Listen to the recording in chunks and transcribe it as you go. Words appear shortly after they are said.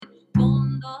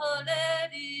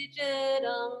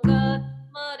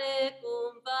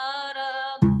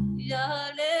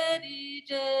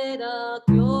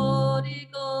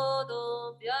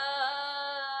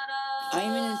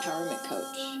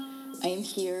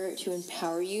here to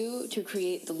empower you to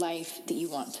create the life that you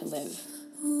want to live.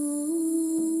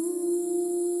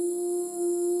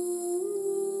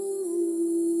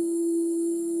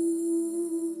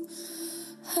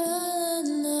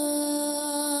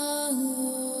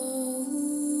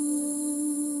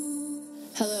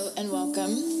 Hello and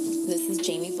welcome. This is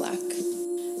Jamie Black.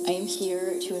 I am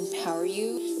here to empower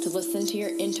you to listen to your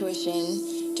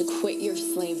intuition, to quit your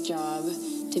slave job,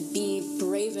 to be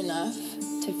brave enough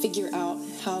to figure out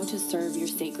how to serve your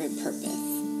sacred purpose.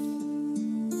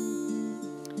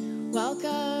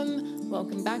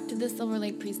 Welcome back to the Silver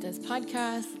Lake Priestess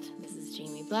podcast. This is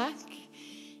Jamie Black,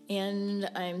 and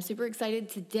I'm super excited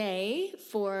today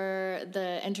for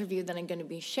the interview that I'm going to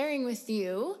be sharing with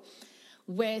you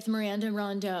with Miranda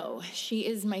Rondeau. She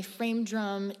is my frame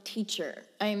drum teacher.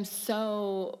 I am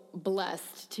so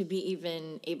blessed to be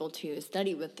even able to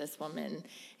study with this woman.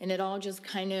 And it all just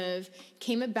kind of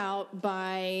came about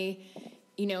by,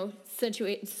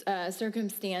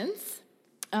 circumstance.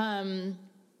 A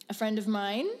friend of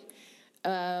mine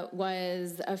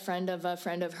was a friend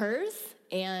of hers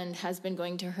and has been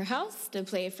going to her house to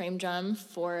play a frame drum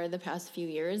for the past few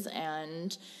years.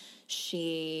 And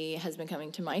she has been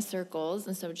coming to my circles,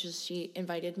 and so she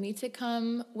invited me to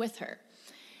come with her.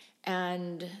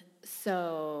 And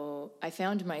so I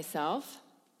found myself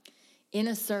in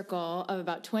a circle of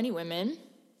about 20 women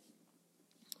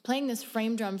playing this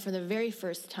frame drum for the very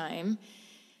first time.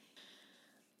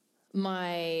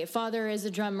 My father is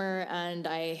a drummer, and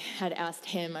I had asked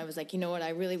him, I was like, you know what I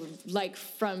really would like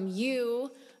from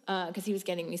you, because he was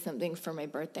getting me something for my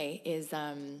birthday, is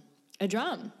a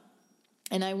drum.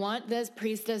 And I want this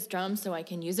priestess drum so I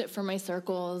can use it for my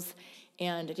circles.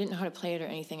 And I didn't know how to play it or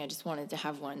anything. I just wanted to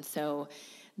have one. So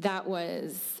that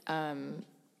was,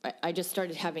 I just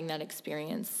started having that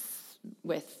experience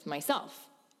with myself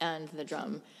and the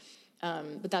drum.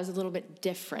 But that was a little bit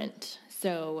different.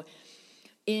 So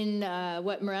in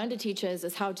what Miranda teaches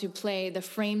is how to play the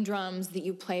frame drums that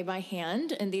you play by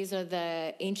hand. And these are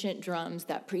the ancient drums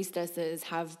that priestesses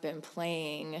have been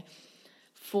playing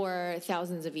for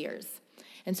thousands of years.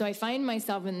 And so I find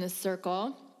myself in this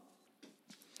circle,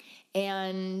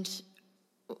 and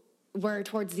we're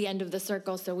towards the end of the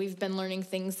circle, so we've been learning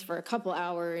things for a couple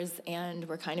hours, and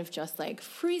we're kind of just like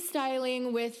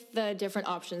freestyling with the different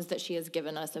options that she has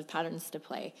given us of patterns to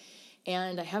play.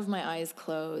 And I have my eyes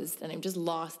closed, and I'm just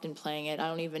lost in playing it. I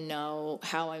don't even know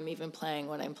how I'm even playing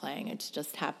what I'm playing. It's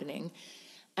just happening.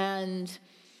 And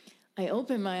I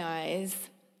open my eyes,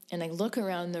 and I look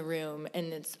around the room,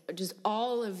 and it's just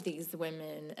all of these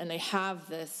women, and I have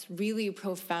this really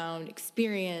profound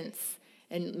experience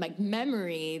and like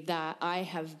memory that I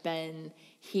have been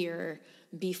here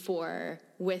before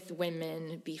with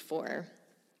women before.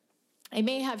 I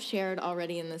may have shared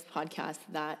already in this podcast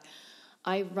that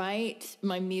I write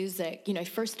my music. I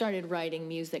first started writing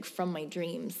music from my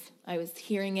dreams. I was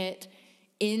hearing it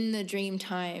in the dream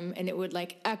time, and it would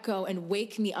like echo and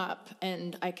wake me up,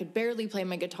 and I could barely play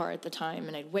my guitar at the time,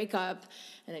 and I'd wake up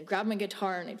and I'd grab my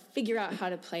guitar and I'd figure out how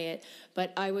to play it.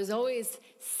 But I was always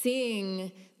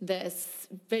seeing this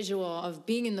visual of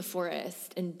being in the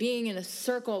forest and being in a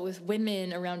circle with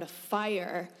women around a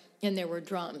fire, and there were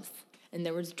drums, and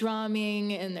there was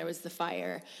drumming, and there was the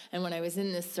fire. And when I was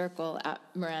in this circle at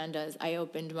Miranda's, I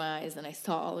opened my eyes and I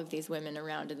saw all of these women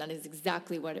around, and that is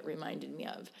exactly what it reminded me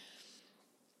of.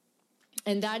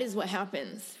 And that is what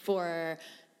happens for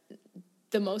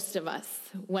the most of us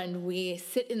when we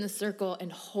sit in the circle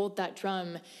and hold that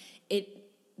drum.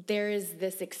 There is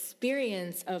this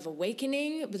experience of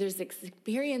awakening, but there's this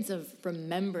experience of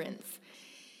remembrance.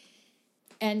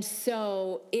 And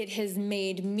so it has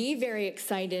made me very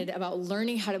excited about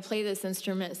learning how to play this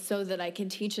instrument so that I can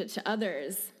teach it to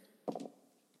others.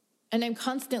 And I'm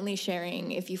constantly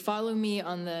sharing. If you follow me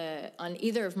on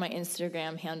either of my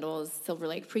Instagram handles, Silver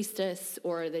Lake Priestess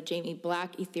or the Jamie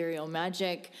Black Ethereal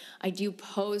Magic, I do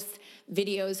post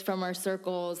videos from our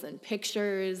circles and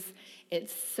pictures.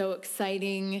 It's so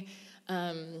exciting.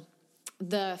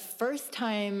 The first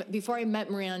time, before I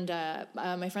met Miranda,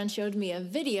 my friend showed me a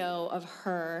video of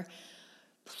her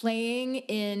playing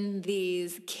in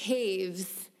these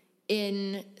caves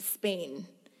in Spain.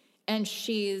 And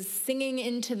she's singing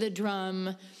into the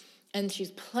drum, and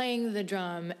she's playing the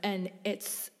drum, and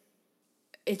it's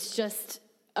just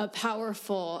a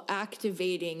powerful,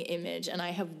 activating image. And I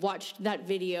have watched that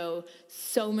video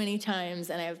so many times,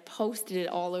 and I have posted it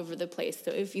all over the place.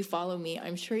 So if you follow me,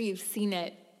 I'm sure you've seen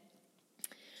it.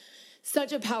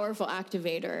 such a powerful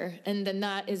activator. And then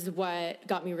that is what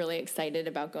got me really excited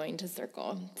about going to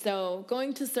Circle. So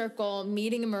going to Circle,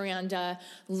 meeting Miranda,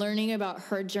 learning about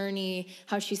her journey,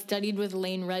 how she studied with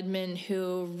Lane Redman,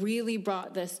 who really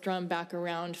brought this drum back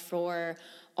around for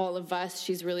all of us.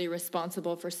 She's really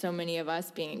responsible for so many of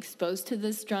us being exposed to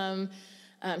this drum.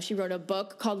 She wrote a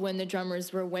book called When the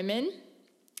Drummers Were Women.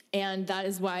 And that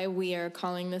is why we are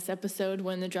calling this episode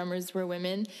When the Drummers Were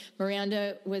Women.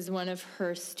 Miranda was one of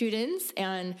her students,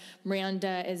 and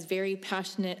Miranda is very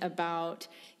passionate about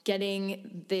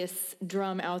getting this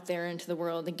drum out there into the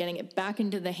world and getting it back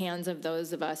into the hands of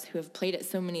those of us who have played it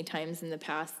so many times in the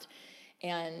past.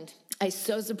 And I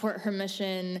so support her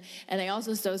mission, and I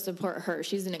also so support her.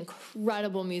 She's an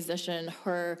incredible musician.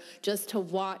 Just to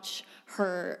watch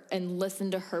her and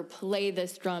listen to her play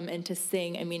this drum and to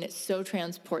sing, I mean, it so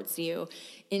transports you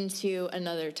into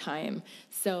another time.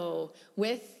 So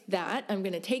with that, I'm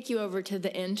going to take you over to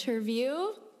the interview.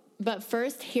 But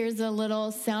first, here's a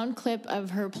little sound clip of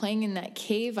her playing in that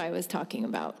cave I was talking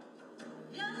about.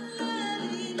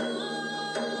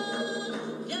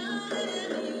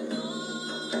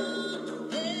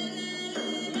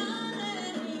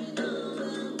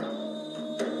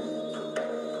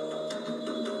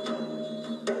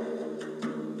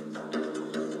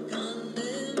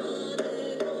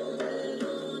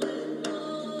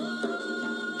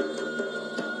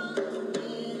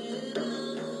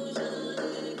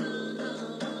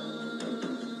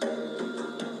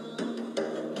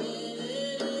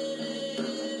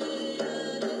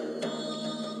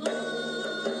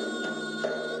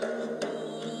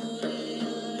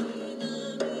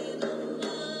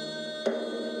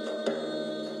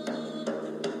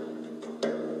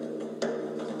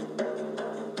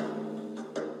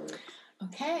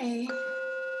 Okay.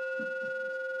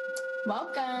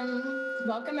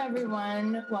 Welcome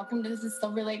everyone. Welcome to the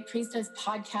Silver Lake Priestess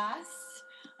podcast.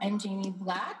 I'm Jamie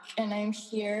Black, and I'm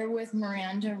here with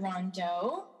Miranda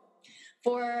Rondeau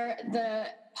for the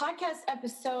podcast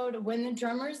episode When the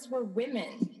Drummers Were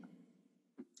Women.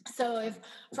 So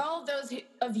for all of those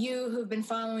of you who've been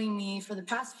following me for the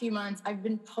past few months, I've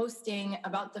been posting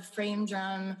about the frame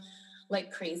drum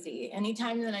like crazy.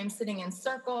 Anytime that I'm sitting in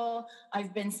Circle,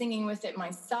 I've been singing with it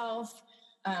myself,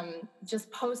 just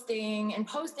posting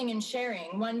and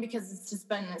sharing. One, because it's just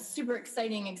been a super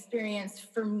exciting experience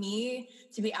for me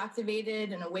to be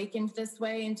activated and awakened this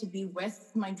way and to be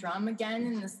with my drum again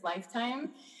in this lifetime.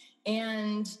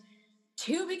 And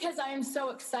two, because I am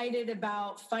so excited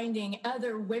about finding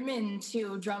other women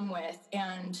to drum with.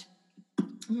 And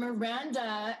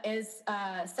Miranda is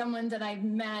someone that I've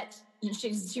met.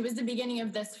 She was the beginning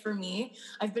of this for me.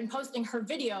 I've been posting her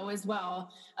video as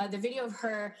well, the video of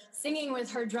her singing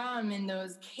with her drum in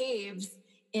those caves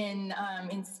in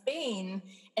Spain,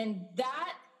 and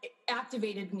that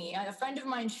activated me. A friend of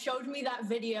mine showed me that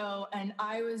video, and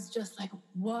I was just like,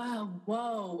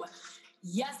 whoa,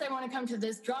 yes, I want to come to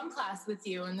this drum class with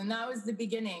you. And then that was the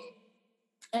beginning.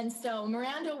 And so,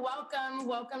 Miranda,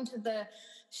 welcome to the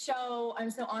show.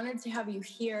 I'm so honored to have you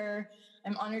here.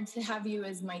 I'm honored to have you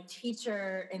as my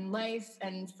teacher in life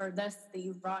and for this that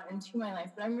you've brought into my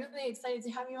life. But I'm really excited to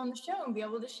have you on the show and be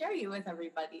able to share you with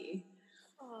everybody.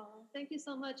 Oh, thank you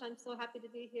so much. I'm so happy to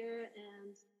be here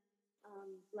and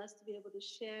blessed to be able to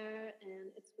share.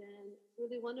 And it's been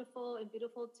really wonderful and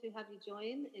beautiful to have you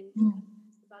join and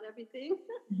about everything.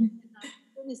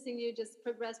 Witnessing you just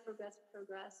progress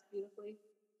beautifully.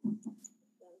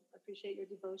 So I appreciate your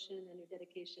devotion and your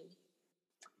dedication.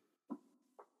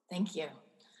 Thank you.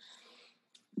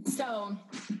 So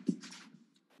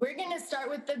we're going to start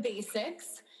with the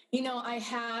basics. I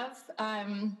have, I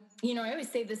always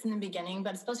say this in the beginning,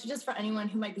 but especially just for anyone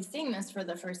who might be seeing this for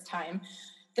the first time,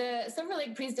 the Silver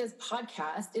Lake Priestess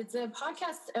podcast, it's a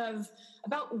podcast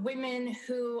about women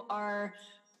who are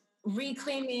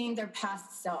reclaiming their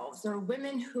past selves, or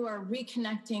women who are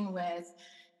reconnecting with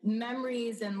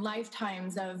memories and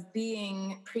lifetimes of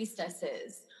being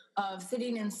priestesses, of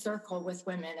sitting in circle with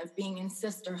women, of being in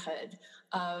sisterhood,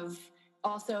 of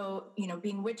also,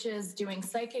 being witches, doing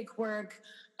psychic work.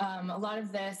 A lot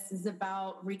of this is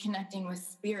about reconnecting with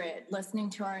spirit, listening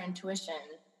to our intuition.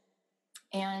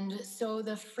 And so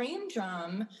the frame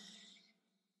drum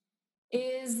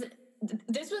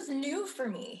this was new for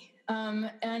me.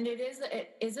 And it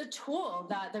is a tool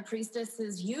that the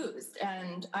priestesses used.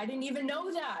 And I didn't even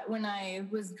know that when I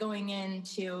was going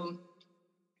into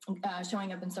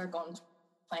showing up in circle and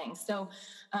playing. So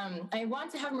I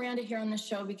want to have Miranda here on the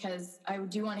show because I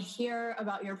do want to hear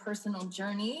about your personal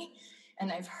journey.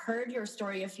 And I've heard your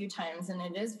story a few times, and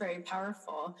it is very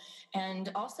powerful.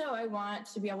 And also, I want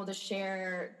to be able to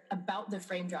share about the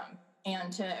frame drum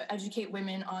and to educate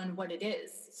women on what it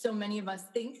is. So many of us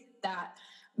think that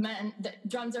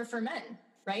drums are for men,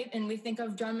 right? And we think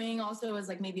of drumming also as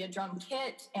like maybe a drum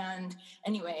kit. And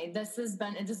anyway, this is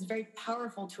a very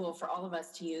powerful tool for all of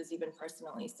us to use, even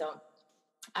personally. So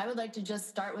I would like to just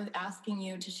start with asking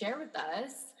you to share with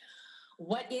us,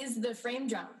 what is the frame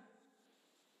drum?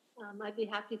 I'd be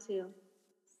happy to.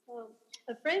 So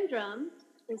a frame drum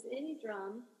is any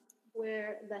drum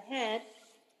where the head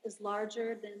is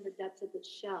larger than the depth of the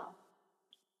shell.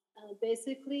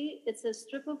 Basically, it's a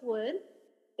strip of wood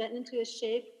bent into a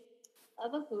shape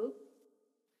of a hoop,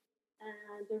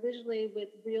 and originally with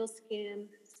real skin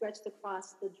stretched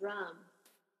across the drum.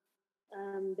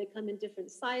 They come in different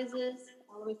sizes,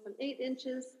 all the way from 8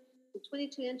 inches to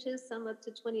 22 inches, some up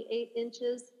to 28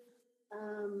 inches.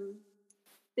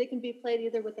 They can be played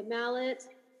either with a mallet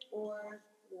or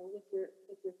with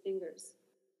your fingers.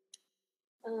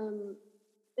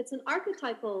 It's an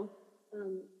archetypal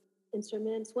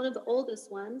instrument. It's one of the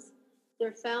oldest ones.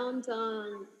 They're found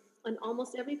on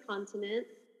almost every continent,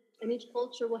 and each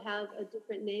culture will have a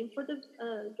different name for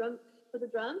the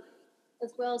drum,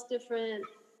 as well as different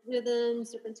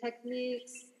rhythms, different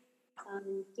techniques,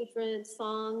 different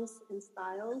songs and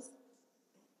styles.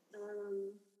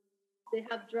 They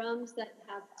have drums that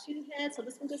have 2 heads. So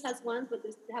this one just has one, but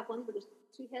they have one where there's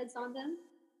 2 heads on them.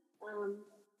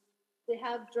 They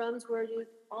have drums where you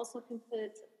also can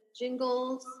put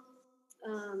jingles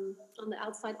on the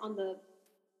outside,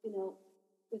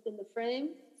 within the frame.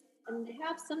 And they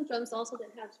have some drums also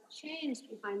that have chains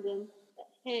behind them that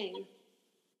hang.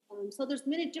 So there's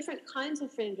many different kinds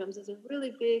of frame drums. It's a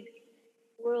really big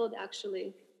world,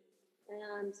 actually.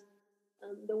 And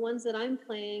the ones that I'm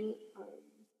playing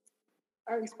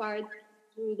are inspired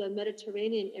through the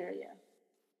Mediterranean area.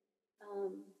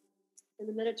 In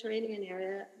the Mediterranean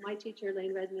area, my teacher,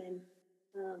 Lane Redmond,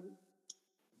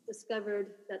 discovered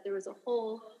that there was a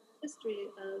whole history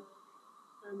of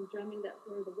drumming that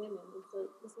were the women. And so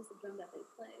this is the drum that they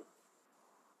played.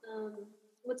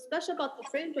 What's special about the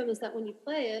frame drum is that when you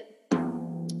play it,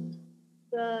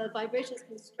 the vibrations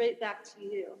come straight back to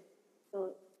you.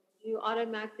 So you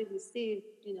automatically receive,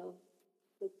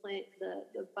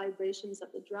 the vibrations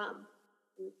of the drum.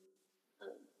 And,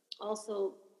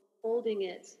 also, holding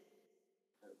it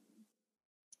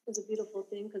is a beautiful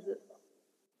thing, because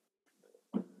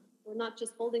we're not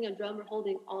just holding a drum, we're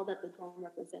holding all that the drum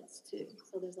represents too.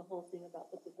 So there's a whole thing about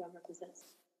what the drum represents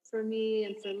for me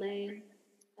and for Lane,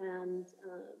 and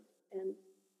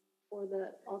for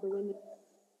all the women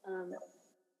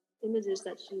images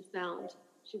that she found.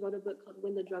 She wrote a book called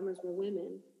When the Drummers Were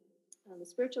Women, the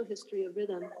spiritual history of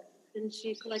rhythm, and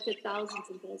she collected thousands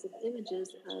and thousands of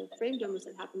images of frame drummers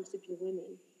that happened to be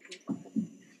women.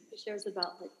 She shares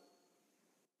about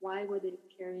why were they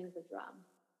carrying the drum.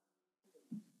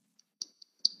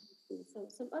 So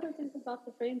some other things about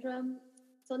the frame drum.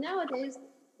 So nowadays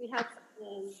we have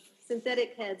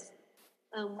synthetic heads.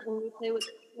 When we play with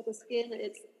the skin,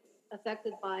 it's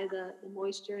affected by the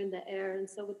moisture in the air, and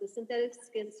so with the synthetic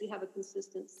skins, you have a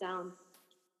consistent sound,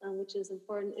 which is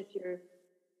important if you're,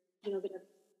 going to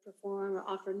perform or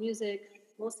offer music.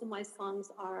 Most of my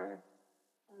songs are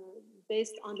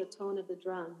based on the tone of the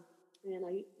drum, and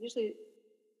I usually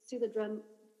see the drum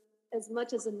as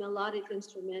much as a melodic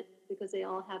instrument, because they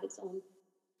all have its own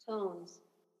tones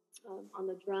on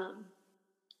the drum.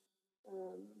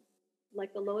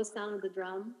 Like the lowest sound of the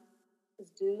drum is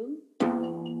doom.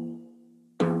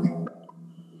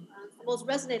 It's the most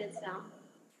resonated sound,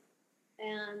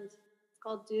 and it's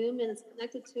called doom, and it's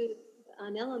connected to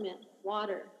an element,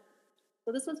 water.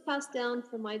 So this was passed down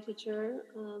from my teacher,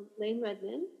 Lane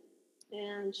Redmond,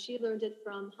 and she learned it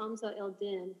from Hamza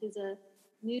El-Din. He's a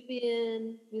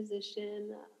Nubian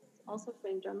musician, also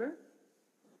frame drummer,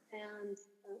 and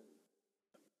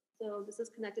so this is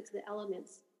connected to the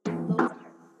elements. Drum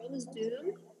is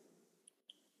doom,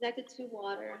 connected to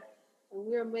water, and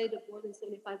we are made of more than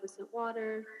 75%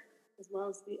 water, as well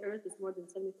as the earth is more than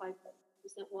 75%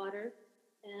 water,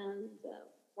 and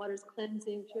water is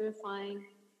cleansing, purifying.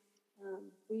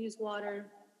 We use water,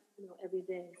 every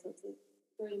day, so it's a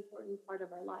very important part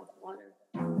of our life, water.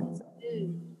 So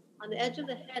doom. On the edge of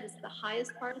the head is the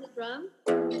highest part of the drum.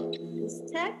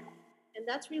 It's tek, and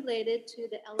that's related to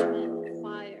the element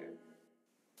fire.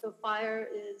 So fire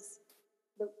is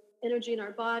the energy in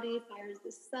our body. Fire is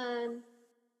the sun.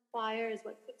 Fire is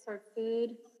what cooks our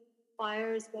food.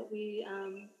 Fire is what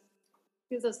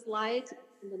gives us light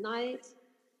in the night.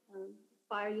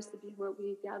 Fire used to be where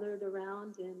we gathered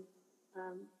around and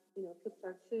cooked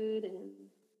our food and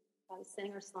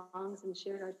sang our songs and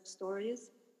shared our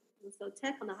stories. And so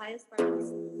tek on the highest part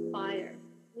is fire.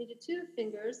 You need 2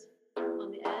 fingers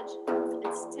on the edge. So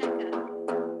it's teka,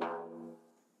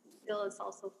 still it's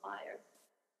also fire.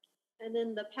 And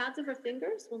then the pads of her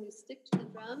fingers, when we stick to the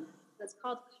drum, that's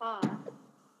called ka.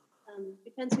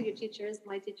 Depends who your teacher is.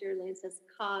 My teacher, Elaine, says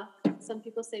ka. Some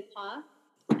people say pa.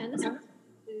 And this is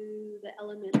to the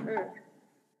element earth.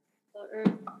 So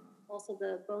earth, also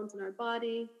the bones in our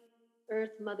body,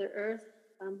 earth, Mother Earth,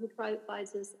 who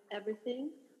provides us everything.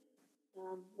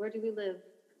 Where do we live?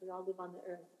 We all live on the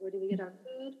earth. Where do we get our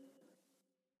food?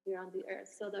 We're on the earth.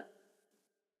 So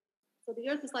the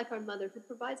earth is like our mother who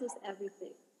provides us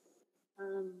everything,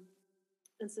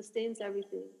 and sustains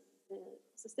everything,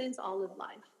 sustains all of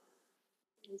life.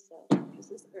 And so this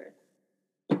is earth.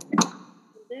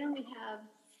 And then we have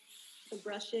the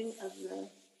brushing of the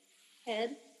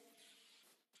head,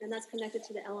 and that's connected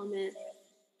to the element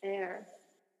air.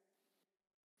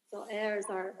 So air is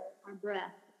our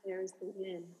breath. Air is the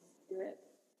wind, spirit.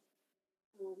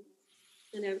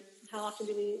 And how often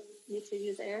do we need to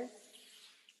use air?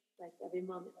 Like every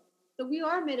moment. So we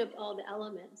are made of all the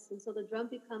elements, and so the drum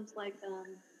becomes like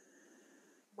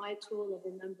my tool of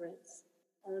remembrance,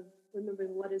 of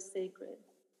remembering what is sacred.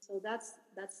 So that's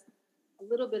a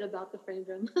little bit about the frame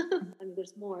drum. I mean,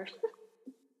 there's more.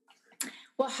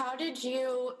 Well, how did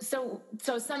you? So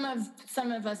some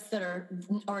of us that are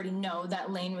already know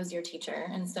that Lane was your teacher,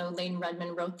 and so Lane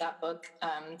Redmond wrote that book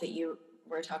that you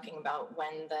were talking about,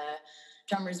 When the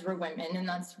Drummers Were Women, and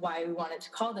that's why we wanted to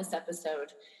call this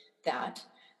episode that.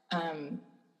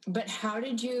 But how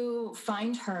did you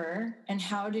find her, and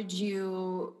how did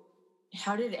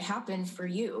it happen for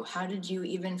you? How did you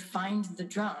even find the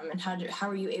drum, and how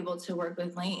were you able to work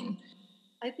with Lane?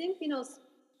 I think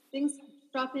things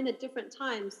drop in at different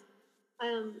times.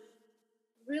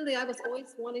 Really, I was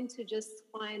always wanting to just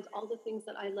find all the things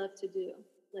that I love to do,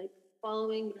 like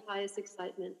following your highest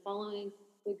excitement, following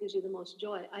what gives you the most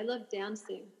joy. I love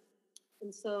dancing.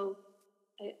 And so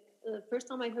the first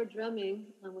time I heard drumming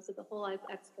was at the Whole Life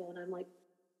Expo, and I'm like,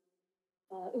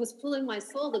 it was filling my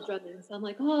soul, the drumming. So I'm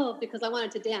like, oh, because I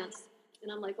wanted to dance.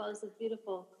 And I'm like, wow, this is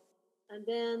beautiful. And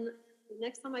then the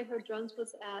next time I heard drums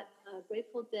was at a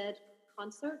Grateful Dead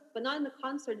concert, but not in the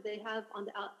concert. They have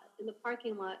in the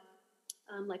parking lot,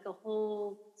 like a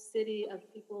whole city of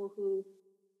people who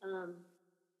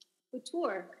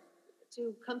tour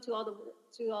to come to all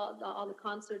the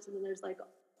concerts, and then there's like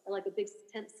a big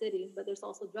tent city, but there's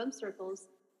also drum circles.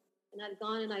 And I'd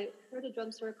gone and I heard a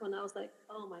drum circle, and I was like,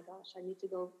 oh my gosh, I need to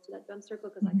go to that drum circle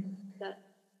because I can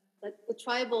the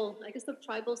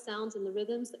tribal sounds and the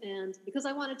rhythms, and because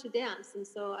I wanted to dance. And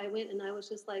so I went, and I was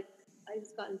just like, I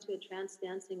just got into a trance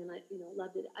dancing, and I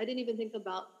loved it. I didn't even think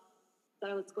about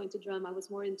that I was going to drum. I was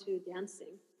more into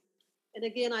dancing. And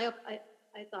again, I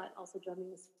thought also drumming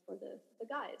was for the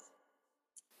guys.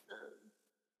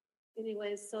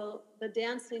 Anyways, so the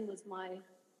dancing was my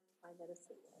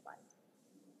medicine.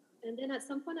 And then at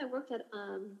some point I worked at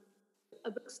a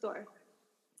bookstore,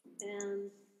 and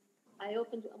I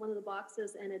opened one of the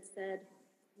boxes, and it said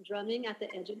Drumming at the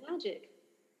Edge of Magic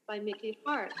by Mickey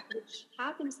Hart, which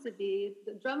happens to be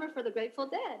the drummer for the Grateful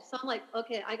Dead. So I'm like,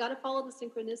 okay, I got to follow the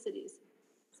synchronicities.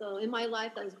 So in my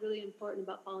life, that was really important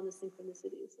about following the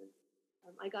synchronicities.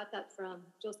 And I got that from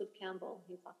Joseph Campbell.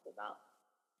 He talked about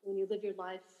when you live your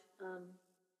life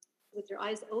with your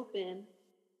eyes open,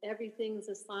 everything's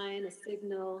a sign, a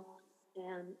signal,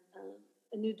 and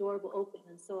a new door will open.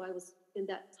 And so I was in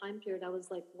that time period, I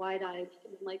was like wide-eyed,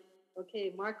 and I'm like,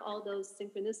 okay, mark all those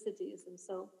synchronicities. And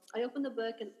so I opened the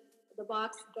book, and the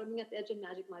box, Drumming at the Edge of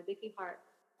Magic, by Mickey Hart.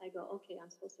 I go, okay, I'm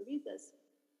supposed to read this.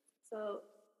 So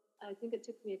I think it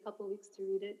took me a couple of weeks to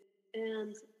read it.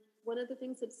 And one of the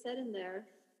things it said in there,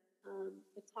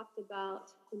 it talked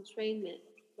about entrainment,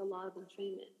 the law of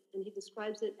entrainment. And he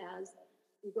describes it as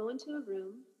you go into a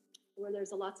room where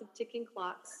there's lots of ticking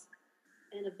clocks,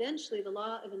 and eventually the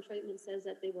law of entrainment says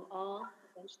that they will all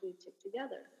eventually tick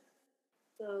together.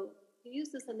 So he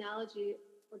used this analogy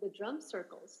for the drum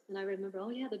circles. And I remember, oh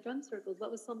yeah, the drum circles,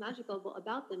 what was so magical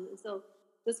about them? And so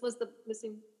this was the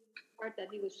missing part that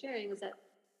he was sharing, is that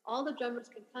all the drummers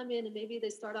can come in, and maybe they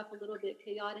start off a little bit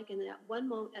chaotic, and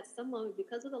at some moment,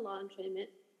 because of the law of entrainment,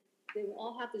 they will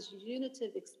all have this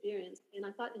unitive experience. And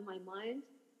I thought in my mind,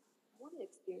 I want to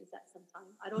experience that sometime.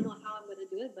 I don't know how I'm going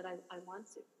to do it, but I want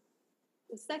to.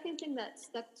 The second thing that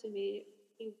stuck to me,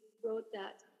 he wrote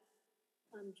that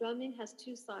drumming has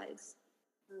two sides,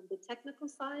 the technical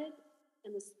side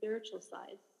and the spiritual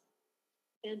side.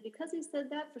 And because he said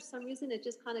that, for some reason, it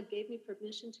just kind of gave me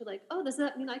permission to like, oh, does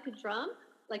that mean I could drum?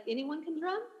 Like anyone can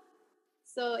drum?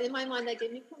 So in my mind, that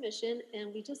gave me permission,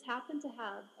 and we just happened to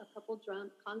have a couple drum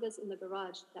congas in the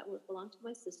garage that belonged to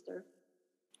my sister.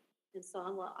 And so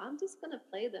I'm just going to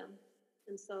play them.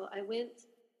 And so I went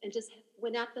and just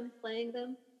went at them, playing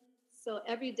them. So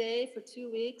every day for 2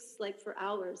 weeks, like for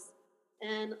hours.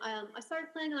 And I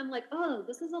started playing, and I'm like, oh,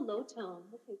 this is a low tone.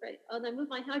 Okay, great. Oh, and I move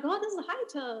my hand. I go, oh, this is a high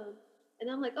tone. And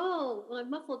I'm like, oh, well, I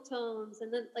muffled tones,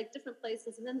 and then like different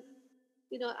places. And then,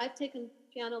 I've taken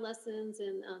piano lessons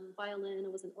and violin. I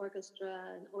was in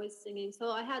orchestra and always singing.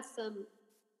 So I had some,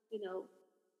 you know,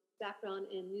 background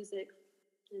in music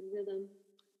and rhythm.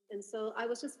 And so I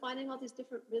was just finding all these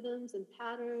different rhythms and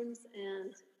patterns,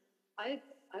 and I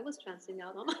I was trancing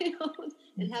out on my own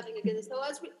and having a good. So I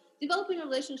was developing a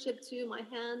relationship to my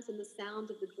hands and the sound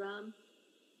of the drum,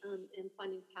 and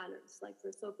finding patterns. Like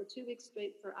for 2 weeks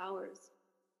straight for hours,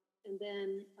 and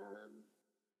then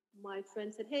my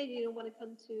friend said, "Hey, do you want to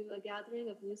come to a gathering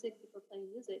of music? People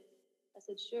playing music." I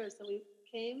said, "Sure." So we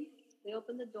came. They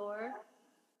opened the door,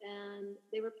 and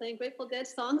they were playing Grateful Dead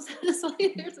songs. So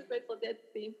here's a Grateful Dead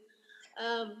theme.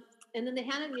 And then they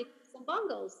handed me some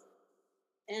bongos,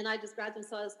 and I just grabbed them.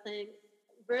 So I was playing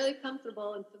really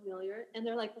comfortable and familiar. And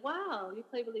they're like, "Wow, you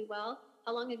play really well.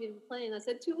 How long have you been playing?" I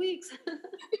said, 2 weeks.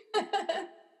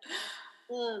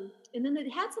 And then they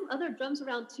had some other drums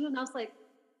around too, and I was like,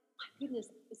 "My goodness,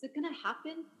 is it gonna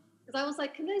happen?" Because I was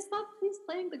like, "Can they stop please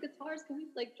playing the guitars? Can we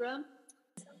like drum?"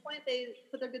 At some point, they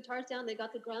put their guitars down. They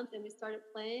got the drums, and we started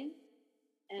playing,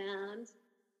 and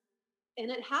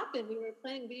it happened. We were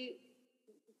playing.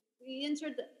 We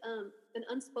entered an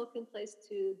unspoken place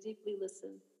to deeply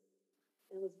listen.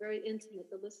 And it was very intimate,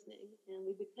 the listening, and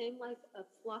we became like a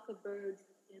flock of birds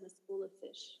and a school of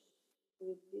fish. We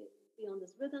would be on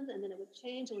this rhythm, and then it would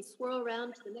change and swirl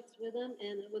around to the next rhythm,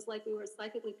 and it was like we were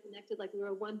psychically connected, like we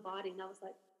were one body. And I was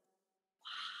like,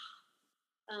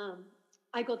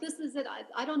 I go, this is it.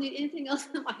 I don't need anything else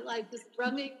in my life. This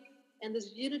drumming and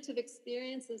this unitive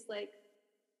experience is like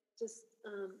just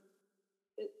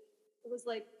it was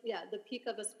like, yeah, the peak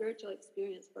of a spiritual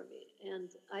experience for me. And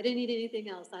I didn't need anything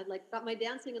else. I like got my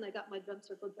dancing and I got my drum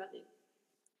circle drumming.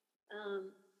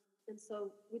 And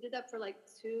so we did that for like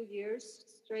 2 years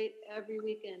straight. Every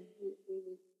weekend we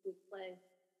would play.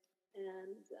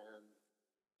 And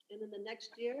then the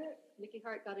next year, Mickey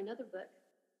Hart got another book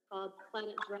called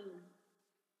Planet Drum.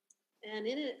 And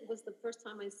in it was the first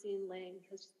time I seen Lang,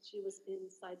 because she was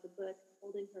inside the book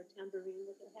holding her tambourine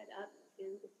with her head up,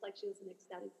 and it looked like she was in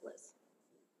ecstatic bliss.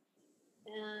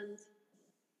 And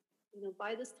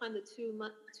by this time, the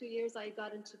 2 years, I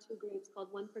got into two groups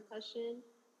called One Percussion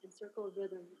and Circle of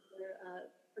Rhythm. They're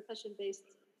percussion-based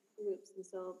groups, and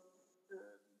so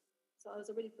I was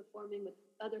already performing with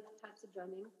other types of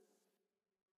drumming.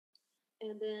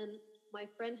 And then my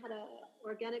friend had an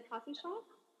organic coffee shop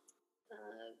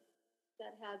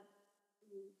that had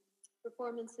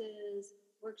performances,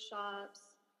 workshops,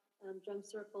 drum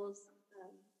circles,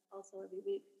 also every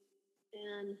week.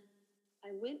 And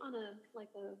I went on a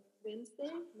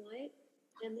Wednesday night,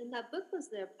 and then that book was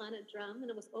there, Planet Drum, and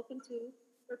it was open to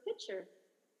her picture.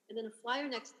 And then a flyer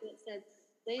next to it said,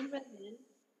 Lane Redman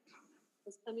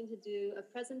was coming to do a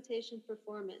presentation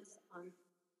performance on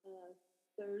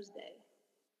Thursday.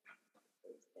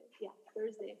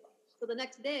 Thursday. So the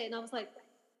next day, and I was like,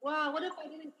 wow, what if I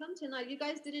didn't come tonight? You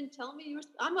guys didn't tell me.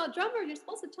 I'm a drummer. You're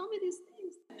supposed to tell me these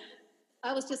things.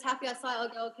 I was just happy I saw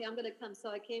it. Okay, I'm going to come. So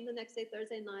I came the next day,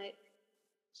 Thursday night.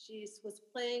 She was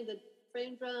playing the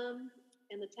frame drum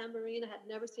and the tambourine. I had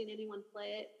never seen anyone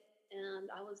play it. And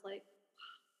I was like,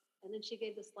 wow. And then she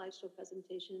gave the slideshow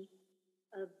presentation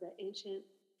of the ancient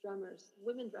drummers,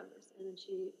 women drummers. And then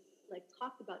she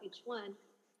talked about each one.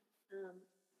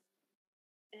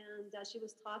 And as she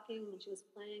was talking and she was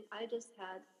playing, I just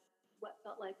had what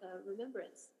felt like a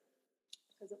remembrance,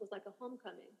 because it was like a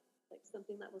homecoming, like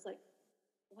something that was like,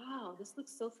 wow, this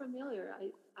looks so familiar.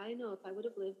 I know if I would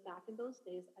have lived back in those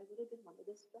days, I would have been one of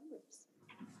those drummers.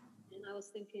 And I was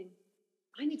thinking,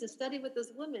 I need to study with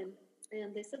this woman.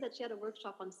 And they said that she had a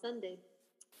workshop on Sunday,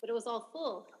 but it was all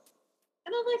full.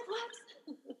 And I'm like,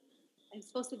 what? I'm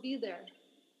supposed to be there.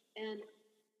 And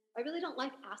I really don't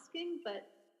like asking,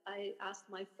 but I asked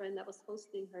my friend that was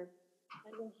hosting her,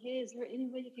 I go, hey, is there any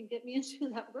way you can get me into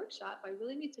that workshop? I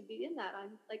really need to be in that.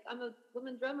 I'm a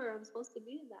woman drummer. I'm supposed to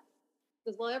be in that.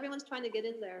 Because everyone's trying to get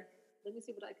in there. Let me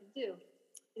see what I can do. And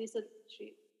he said,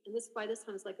 by this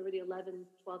time it's like already 11,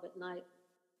 12 at night.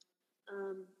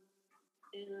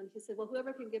 And he said, well,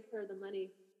 whoever can give her the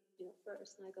money,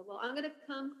 first. And I go, well, I'm going to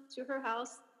come to her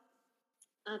house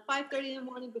 5:30 in the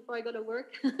morning before I go to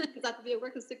work, because I have to be at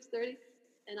work at 6:30,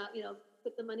 and I'll,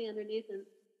 put the money underneath.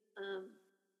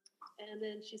 And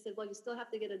then she said, well, you still have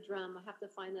to get a drum. I have to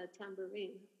find a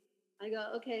tambourine. I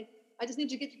go, okay, I just need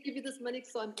to give you this money,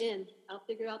 so I'm in. I'll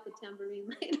figure out the tambourine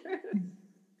later.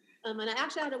 And I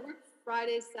actually had to work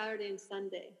Friday, Saturday, and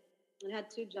Sunday. And I had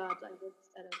 2 jobs. I worked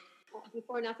at a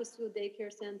before and after school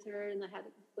daycare center, and I had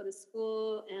to go to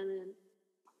school and then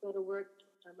go to work.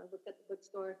 I worked at the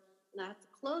bookstore, and I had to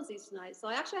close each night. So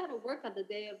I actually had to work on the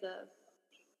day of the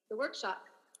workshop.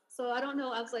 So I don't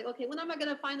know. I was like, okay, when am I going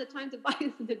to find the time to buy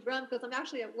the drum? Because I'm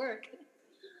actually at work.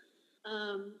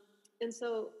 Um, and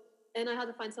so, and I had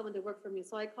to find someone to work for me.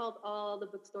 So I called all the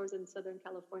bookstores in Southern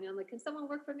California. I'm like, can someone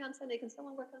work for me on Sunday? Can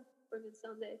someone work for me on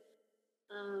Sunday?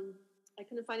 I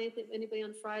couldn't find anybody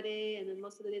on Friday, and then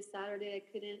most of the day Saturday I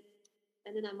couldn't.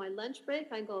 And then at my lunch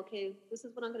break, I go, okay, this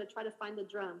is what I'm going to try to find the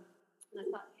drum. And I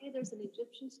thought, hey, there's an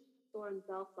Egyptian store in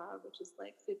Bellflower, which is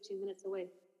like 15 minutes away.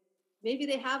 Maybe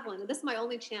they have one. And this is my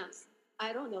only chance.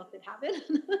 I don't know if they have it.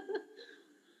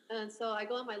 And so I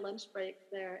go on my lunch break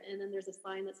there, and then there's a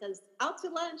sign that says, out to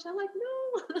lunch. I'm like,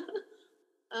 no.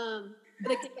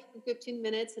 But I came back in 15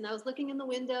 minutes, and I was looking in the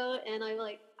window, and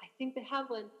I think they have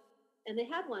one. And they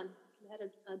had one. They had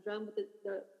a drum with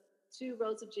the 2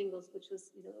 rows of jingles, which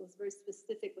was, it was very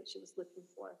specific what she was looking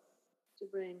for to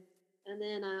bring. And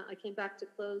then I came back to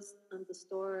close the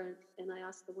store, and I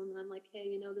asked the woman, I'm like,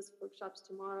 hey, this workshop's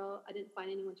tomorrow. I didn't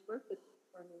find anyone to work with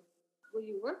for me. Will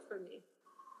you work for me?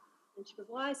 And she goes,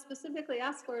 well, I specifically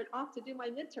asked for it off to do my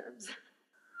midterms.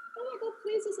 Oh my God,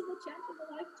 please, this is a chance of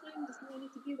a lifetime. Just know I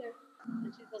need to be there.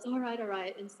 And she goes, all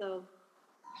right. And so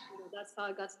that's how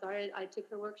I got started. I took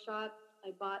her workshop.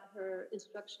 I bought her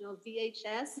instructional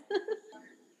VHS.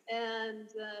 and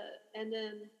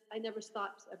then I never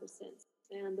stopped ever since.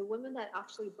 And the woman that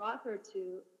actually brought her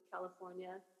to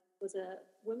California was a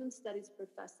women's studies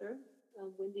professor,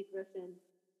 Wendy Griffin.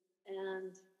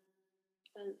 And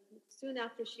soon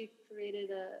after, she created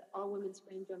an all-women's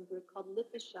frame drum group called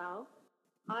Lipishao.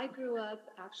 I grew up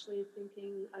actually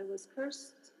thinking I was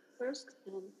cursed,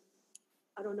 and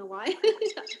I don't know why,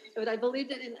 but I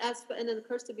believed it and then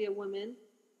cursed to be a woman,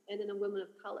 and then a woman of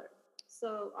color.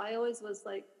 So I always was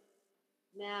like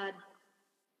mad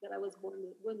that I was born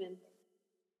with women.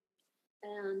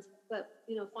 But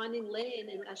finding Lane,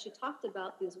 and as she talked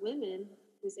about these women,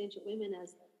 these ancient women,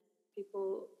 as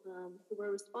people who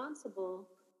were responsible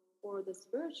for the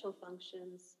spiritual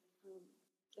functions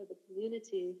of the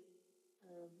community,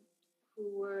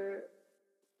 who were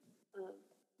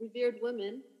revered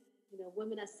women,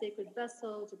 women as sacred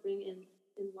vessels to bring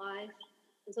in life.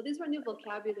 And so these were new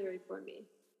vocabulary for me.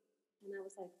 And I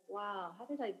was like, wow, how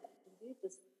did I believe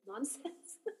this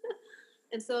nonsense?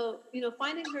 And so,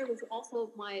 finding her was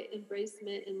also my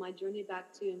embracement and my journey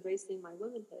back to embracing my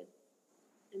womanhood.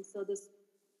 And so this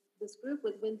group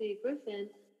with Wendy Griffin,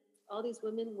 all these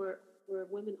women were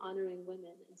women honoring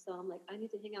women. And so I'm like, I need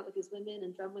to hang out with these women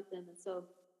and drum with them. And so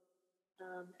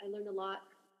I learned a lot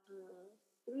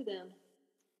through them.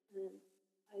 And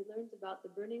I learned about the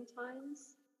burning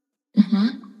times,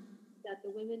 that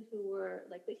the women who were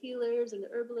like the healers and the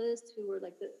herbalists, who were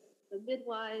like the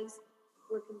midwives,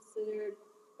 were considered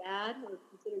bad or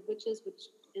considered witches,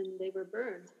 and they were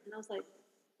burned. And I was like,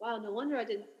 wow, no wonder I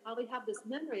didn't probably have this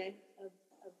memory of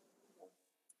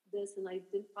this, and I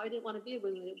probably didn't want to be a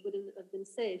woman. It wouldn't have been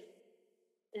safe.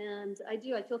 And I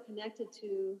feel connected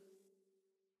to,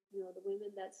 the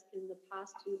women that's in the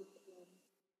past who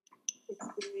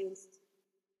experienced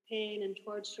pain and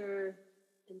torture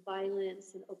and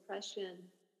violence and oppression.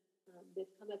 They've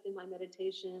come up in my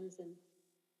meditations and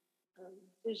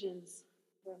visions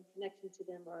where I'm connecting to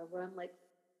them, or where I'm like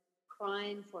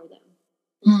crying for them.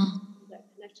 That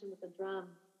connection with the drum.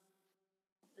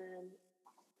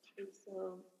 And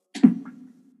so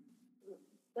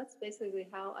that's basically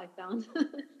how I found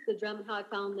the drum, and how I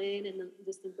found Lane, and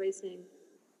just embracing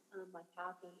my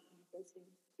path and embracing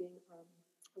being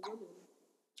a woman.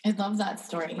 I love that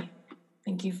story.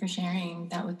 Thank you for sharing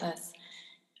that with us.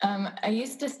 I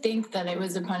used to think that it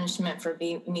was a punishment for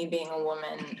me being a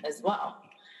woman as well.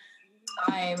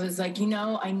 I was like,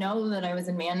 I know that I was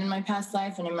a man in my past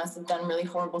life, and I must have done really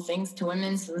horrible things to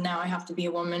women, so now I have to be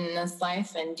a woman in this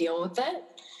life and deal with it.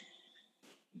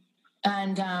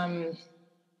 And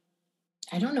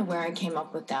I don't know where I came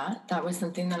up with that. That was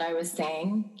something that I was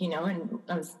saying, and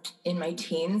I was in my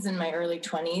teens and my early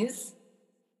 20s,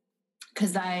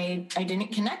 because I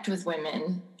didn't connect with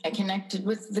women. I connected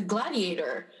with the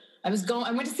Gladiator. I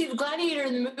went to see the Gladiator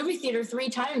in the movie theater 3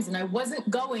 times, and I wasn't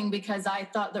going because I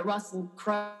thought that Russell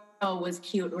Crowe was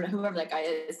cute, or whoever that guy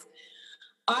is.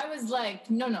 I was like,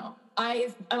 no,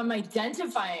 I'm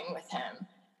identifying with him.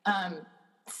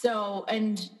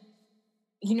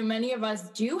 Many of us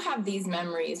do have these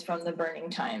memories from the burning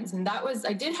times. And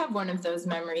I did have one of those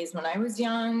memories when I was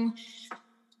young,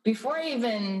 before I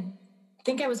even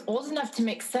think I was old enough to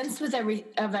make sense of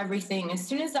everything. As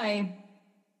soon as I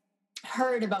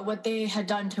heard about what they had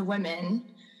done to women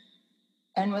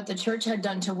and what the church had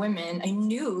done to women, I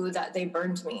knew that they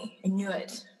burned me. I knew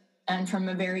it. And from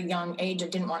a very young age, I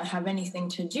didn't want to have anything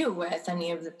to do with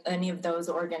any of those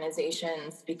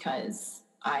organizations because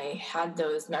I had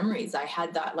those memories. I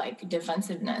had that like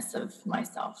defensiveness of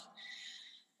myself.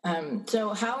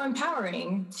 So how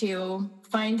empowering to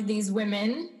find these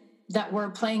women that were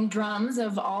playing drums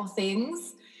of all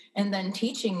things and then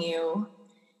teaching you.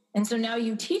 And so now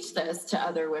you teach this to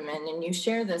other women and you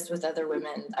share this with other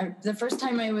women. The first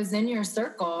time I was in your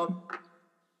circle,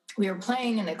 we were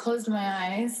playing and I closed my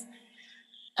eyes.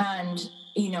 And,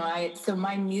 so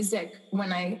my music,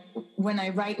 when I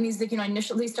write music, I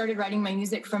initially started writing my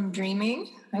music from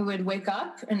dreaming. I would wake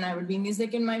up and I would be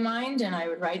music in my mind and I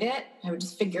would write it. I would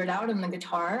just figure it out on the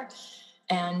guitar.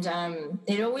 And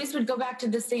it always would go back to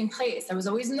the same place. I was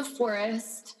always in the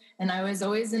forest and I was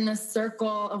always in a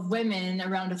circle of women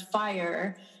around a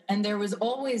fire and there was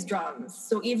always drums.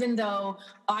 So even though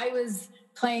I was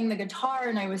playing the guitar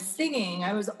and I was singing,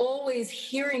 I was always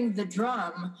hearing the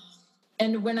drum.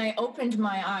 And when I opened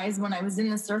my eyes, when I was in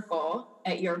the circle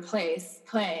at your place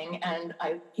playing, and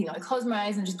I closed my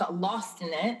eyes and just got lost in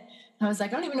it. And I was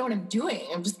like, I don't even know what I'm doing.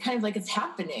 I'm just kind of like, it's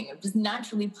happening. I'm just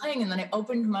naturally playing. And then I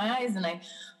opened my eyes and I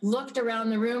looked around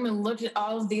the room and looked at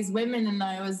all of these women. And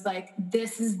I was like,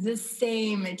 this is the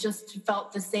same. It just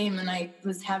felt the same. And I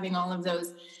was having all of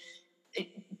those.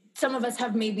 Some of us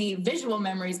have maybe visual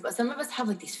memories, but some of us have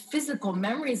like these physical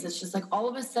memories. It's just like all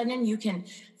of a sudden you can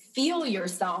feel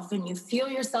yourself and you feel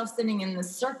yourself sitting in the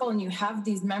circle and you have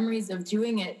these memories of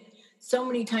doing it so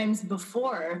many times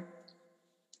before.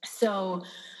 So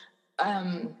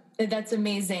that's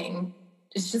amazing.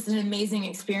 It's just an amazing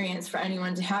experience for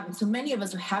anyone to have. And so many of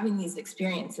us are having these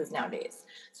experiences nowadays.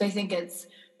 So I think it's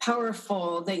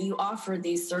powerful that you offer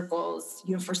these circles,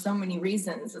 for so many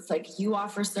reasons. It's like you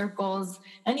offer circles,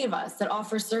 any of us that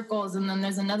offer circles, and then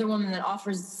there's another woman that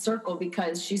offers circle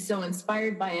because she's so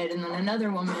inspired by it, and then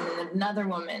another woman and another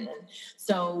woman. And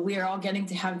so we are all getting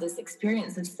to have this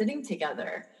experience of sitting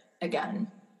together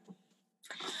again.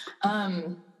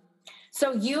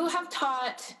 So you have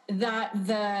taught that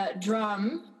the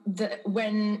drum,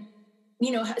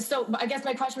 so I guess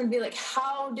my question would be like,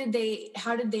 how did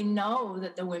they know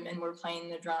that the women were playing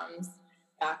the drums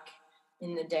back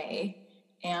in the day?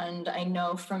 And I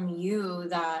know from you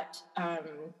that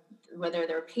whether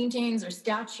there were paintings or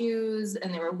statues,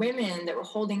 and there were women that were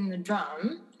holding the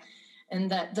drum, and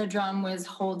that the drum was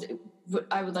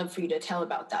I would love for you to tell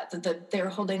about that they were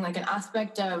holding like an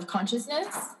aspect of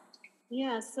consciousness.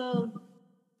 Yeah, so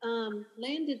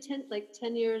Lane did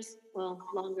 10 years, well,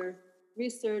 longer,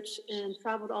 research and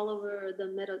traveled all over the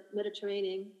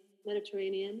Mediterranean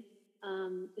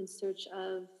in search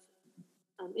of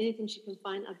anything she can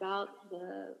find about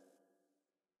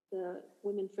the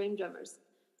women frame drummers.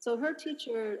 So her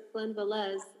teacher, Glenn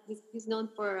Velez, he's known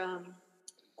for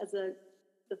as the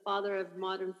father of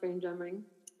modern frame drumming,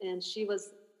 and she's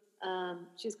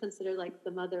considered like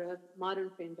the mother of modern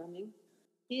frame drumming.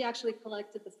 He actually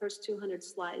collected the first 200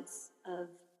 slides of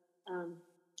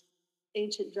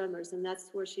ancient drummers, and that's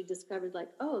where she discovered, like,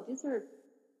 oh, these are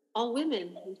all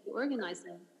women, and she organized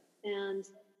them. And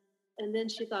then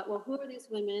she thought, well, who are these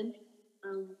women?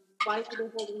 Why are they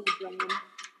holding the drum?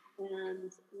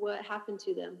 And what happened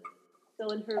to them? So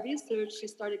in her research, she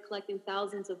started collecting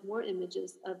thousands of more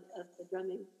images of the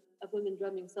drumming, of women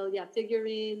drumming. So yeah,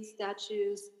 figurines,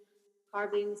 statues,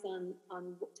 carvings on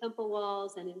temple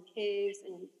walls and in caves,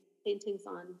 and paintings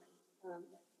on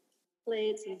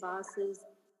plates and vases.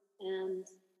 And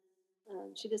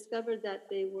she discovered that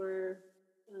they were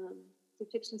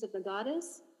depictions of the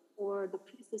goddess or the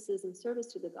priestesses in service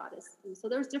to the goddess. And so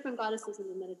there's different goddesses in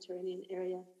the Mediterranean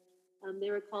area.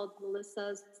 They were called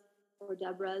Melissas or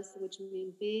Debras, which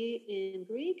mean bee in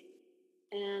Greek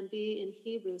and bee in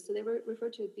Hebrew. So they were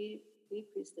referred to as bee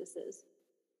priestesses.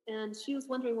 And she was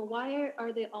wondering, well, why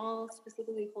are they all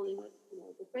specifically holding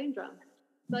the frame drum?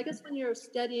 So I guess when you're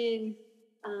studying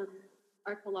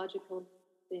archaeological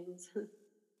things,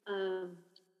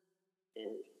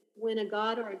 when a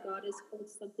god or a goddess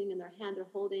holds something in their hand, they're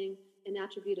holding an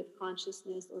attribute of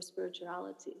consciousness or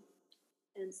spirituality.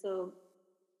 And so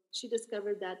she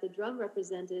discovered that the drum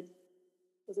was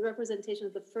a representation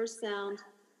of the first sound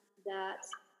that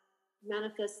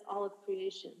manifests all of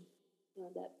creation,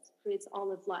 that creates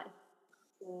all of life.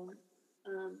 So,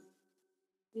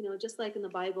 just like in the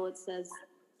Bible, it says,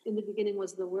 in the beginning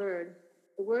was the Word.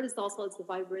 The Word is the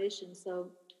vibration. So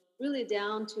really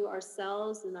down to our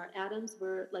cells and our atoms,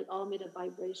 we're like all made of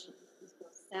vibration,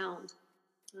 sound,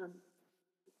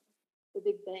 the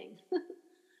Big Bang.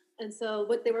 And so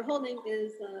what they were holding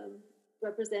is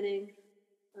representing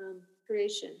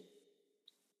creation.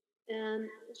 And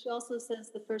she also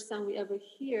says the first sound we ever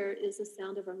hear is the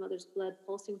sound of our mother's blood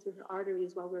pulsing through her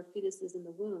arteries while we're fetuses in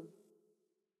the womb,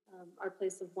 our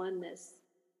place of oneness,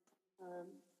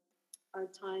 our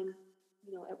time,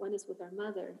 at oneness with our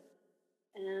mother.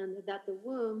 And that the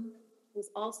womb was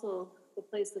also the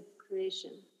place of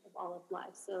creation of all of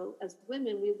life. So as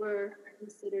women, we were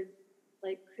considered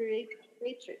like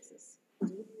creatrixes.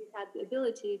 We had the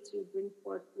ability to bring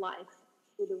forth life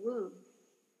through the womb.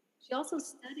 She also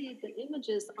studied the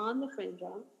images on the frame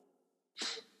drum,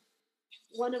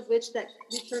 one of which that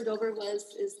we turned over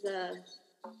is the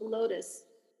lotus.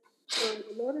 So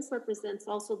the lotus represents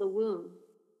also the womb.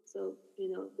 So,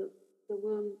 the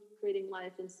womb creating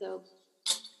life. And so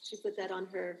she put that on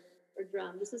her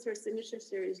drum. This is her signature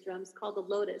series drum. It's called the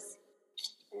Lotus.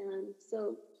 And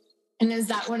so. And is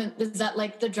that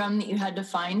like the drum that you had to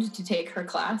find to take her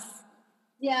class?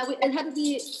 Yeah, it had to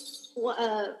be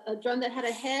a drum that had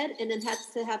a head, and then had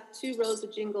to have 2 rows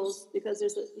of jingles, because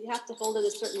you have to hold it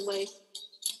a certain way.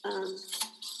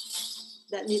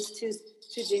 That needs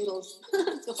two jingles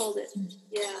to hold it.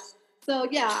 Yeah. So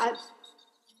yeah,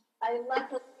 I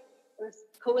luckily or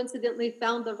coincidentally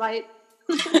found the right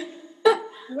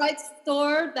right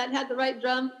store that had the right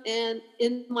drum, and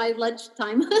in my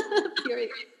lunchtime period.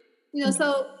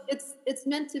 So it's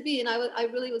meant to be, and I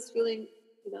really was feeling,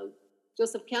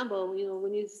 Joseph Campbell.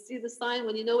 When you see the sign,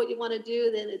 when you know what you want to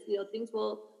do, then it's things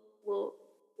will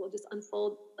just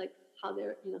unfold like how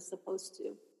they're supposed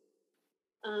to.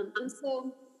 And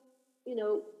so,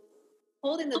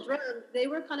 holding the drum, they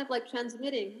were kind of like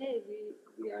transmitting, hey,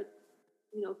 we are,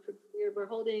 we're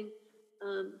holding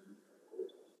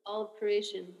all of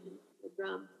creation in the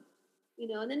drum,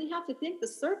 and then you have to think the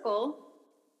circle.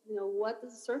 What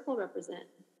does the circle represent?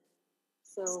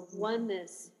 So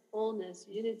oneness, wholeness,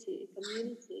 unity,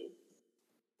 community,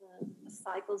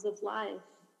 cycles of life,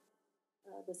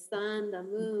 the sun, the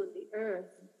moon, the earth,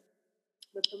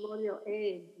 the primordial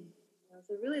age.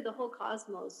 So really the whole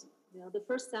cosmos. The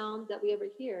first sound that we ever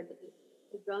hear,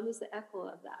 the drum is the echo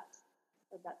of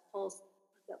that pulse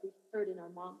that we heard in our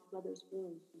mother's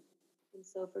womb. And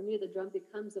so for me, the drum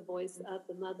becomes the voice of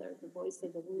the mother, the voice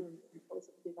of the womb, the voice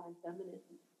of the divine feminine.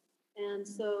 And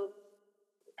so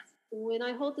when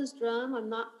I hold this drum, I'm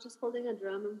not just holding a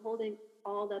drum, I'm holding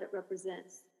all that it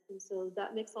represents. And so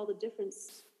that makes all the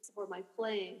difference for my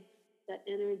playing, that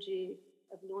energy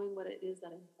of knowing what it is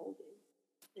that I'm holding.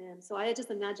 And so I just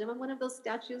imagine I'm one of those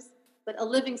statues, but a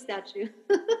living statue.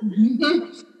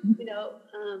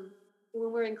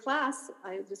 When we're in class,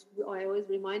 I always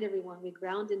remind everyone, we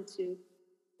ground into,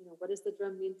 what does the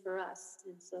drum mean for us?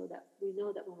 And so that we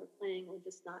know that when we're playing, we're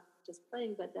just not just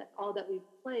playing, but that all that we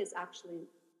play is actually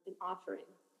an offering.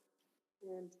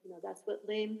 And, that's what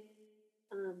Lane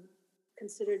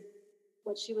considered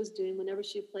what she was doing whenever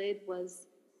she played was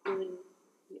really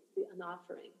an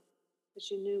offering, because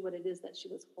she knew what it is that she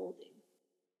was holding.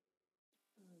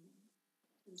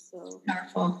 And so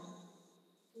powerful.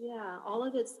 Yeah, all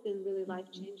of it's been really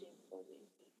life-changing for me.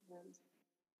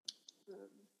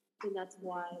 And that's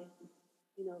why,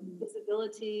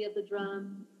 visibility of the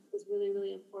drum is really,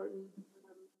 really important,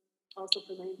 also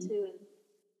for Lane too.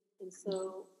 And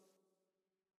so,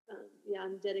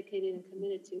 I'm dedicated and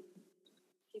committed to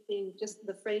keeping just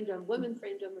the frame drum, women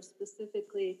frame drummers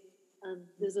specifically,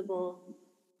 visible,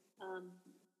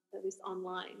 at least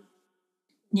online.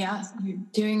 Yeah, you're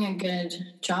doing a good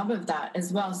job of that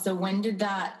as well. So when did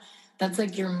that's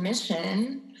like your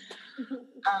mission,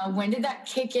 when did that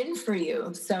kick in for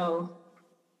you?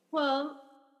 Well,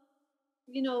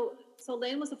 so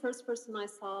Lane was the first person I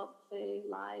saw play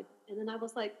live. And then I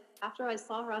was like, after I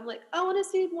saw her, I'm like, I want to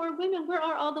see more women. Where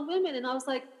are all the women? And I was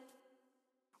like,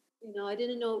 I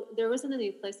didn't know, there wasn't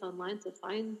any place online to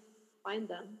find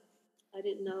them. I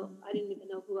didn't even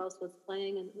know who else was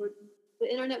playing. And the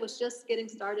internet was just getting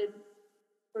started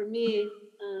for me.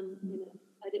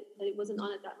 I wasn't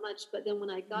on it that much. But then when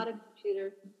I got a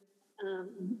computer,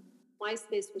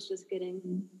 MySpace was just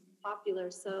getting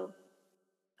popular. So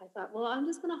I thought, well, I'm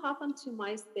just going to hop onto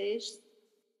MySpace,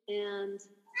 and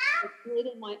I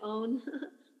created my own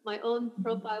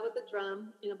profile with the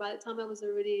drum. By the time I was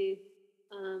already,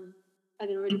 I'd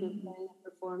already been playing and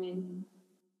performing.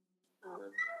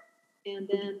 And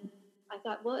then I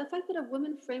thought, well, if I put a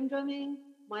women frame drumming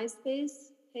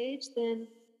MySpace page, then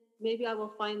maybe I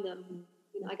will find them.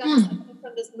 I got this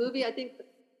from this movie. I think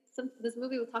this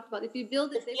movie we talked about. If you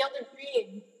build it, Field of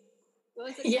Dreams. What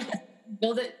was it? Yes,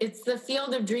 build it. It's the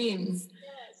Field of Dreams.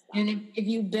 Yes. And if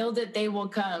you build it, they will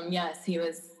come. Yes, he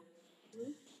was.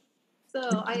 So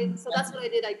that's what I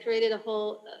did. I created a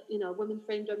whole, women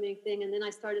frame drumming thing, and then I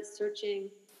started searching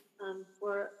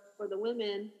for the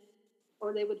women,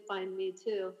 or they would find me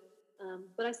too.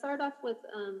 But I started off with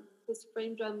this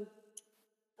frame drum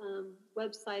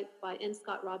website by N.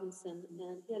 Scott Robinson,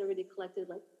 and he had already collected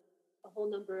like a whole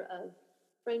number of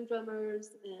frame drummers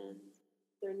and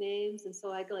their names, and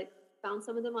so I like found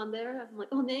some of them on there. I'm like,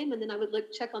 oh, name, and then I would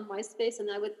look check on MySpace, and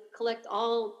I would collect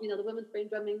all the women frame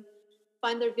drumming,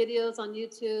 find their videos on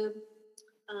YouTube,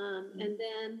 and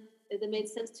then it made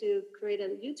sense to create a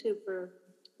YouTube for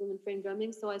women frame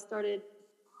drumming. So I started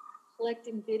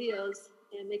collecting videos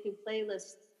and making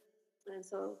playlists, and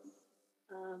so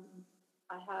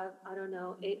I have, I don't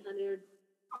know, 800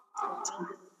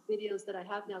 videos that I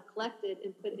have now collected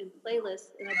and put in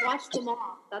playlists, and I've watched them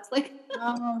all. That's like,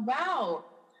 oh, wow.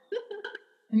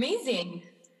 Amazing.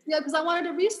 Yeah, because I wanted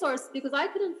a resource because I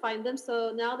couldn't find them.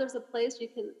 So now there's a place you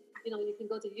can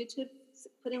go to YouTube,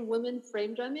 put in women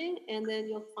frame drumming, and then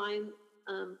you'll find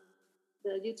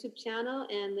the YouTube channel,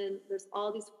 and then there's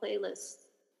all these playlists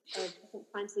of different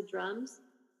kinds of drums.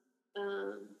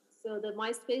 So the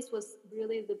MySpace was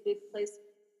really the big place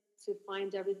to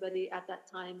find everybody at that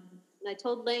time. And I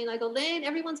told Lane, I go, Lane,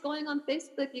 everyone's going on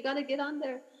Facebook. You got to get on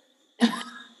there.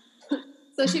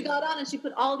 So she got on and she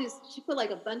put like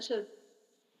a bunch of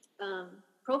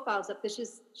profiles up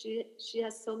because she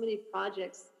has so many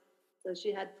projects. So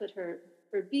she had put her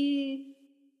bee,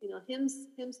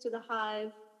 hymns to the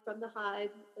hive, from the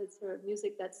hive. It's her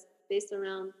music that's based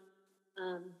around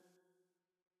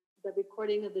the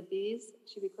recording of the bees.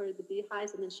 She recorded the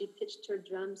beehives, and then she pitched her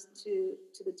drums to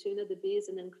the tune of the bees,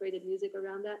 and then created music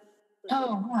around that.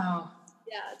 Oh, wow.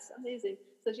 Yeah, it's amazing.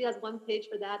 So she has one page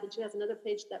for that, and she has another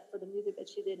page for the music that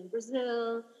she did in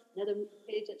Brazil, another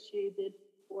page that she did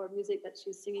for music that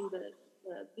she's singing the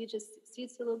Bija seed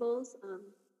syllables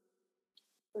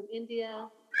from India.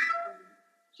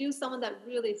 She was someone that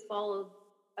really followed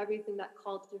everything that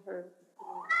called to her.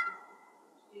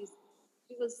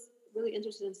 She was really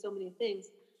interested in so many things.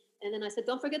 And then I said,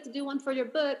 don't forget to do one for your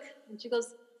book. And she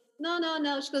goes,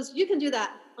 no. She goes, you can do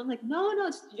that. I'm like, no,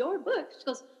 it's your book. She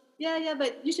goes, yeah,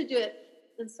 but you should do it.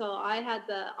 And so I had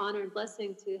the honor and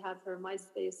blessing to have her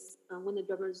MySpace, When the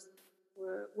Drummers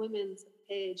Were Women's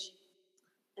page.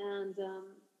 And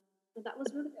that was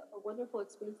really a wonderful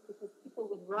experience because people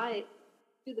would write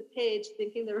to the page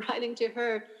thinking they're writing to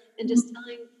her and just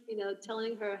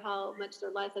telling her how much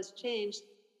their life has changed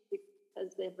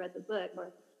because they've read the book,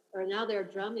 or now they're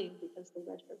drumming because they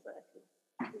read her book.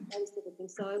 All these different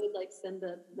things. So I would like send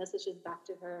the messages back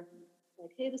to her,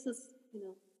 like, hey, this is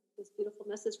this beautiful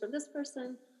message from this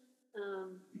person.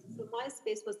 So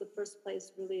MySpace was the first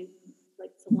place really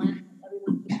like to land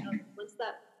everyone. Once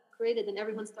that created, then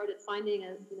everyone started finding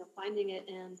it,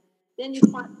 and then you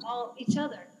find all each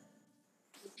other.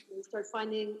 You start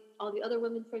finding all the other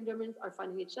women frame drummers are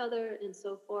finding each other, and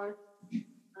so forth.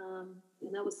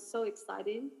 And that was so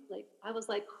exciting. Like I was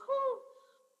like, oh,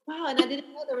 wow! And I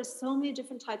didn't know there were so many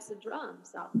different types of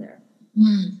drums out there.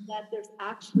 That there's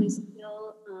actually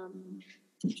still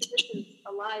traditions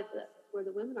alive where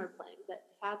the women are playing that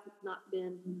have not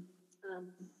been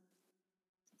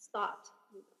stopped.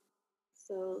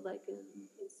 So, like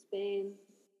in Spain,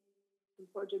 in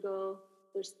Portugal,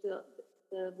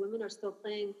 the women are still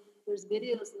playing. There's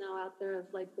videos now out there of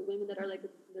like the women that are like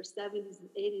in their 70s and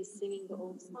 80s singing the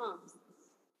old songs,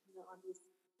 on these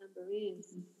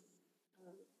tambourines.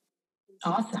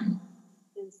 Awesome.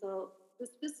 And so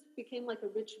this became like a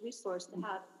rich resource to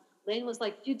have. Lane was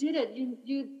like, you did it.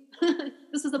 You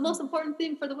this is the most important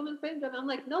thing for the women frame drum. I'm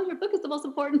like, no, your book is the most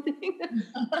important thing.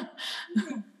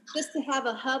 Just to have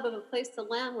a hub of a place to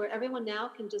land where everyone now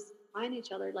can just find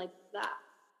each other like that.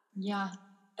 Yeah,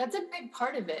 that's a big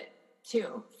part of it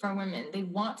too for women. They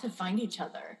want to find each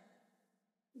other.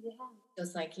 Yeah.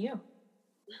 Just like you.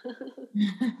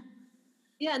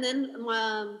 Yeah, and then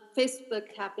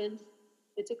Facebook happened.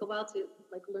 It took a while to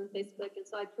like learn Facebook, and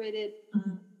so I created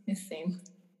the same.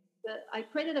 I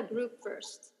created a group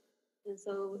first, and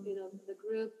so the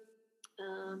group,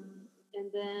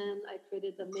 and then I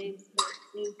created the main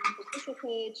official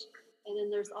page, and then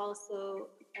there's also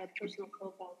a personal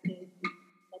profile page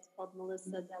that's called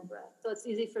Melissa Deborah. So it's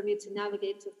easy for me to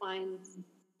navigate to find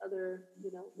other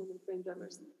women frame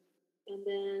drummers, and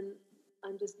then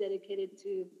I'm just dedicated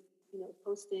to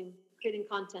posting, creating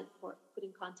content for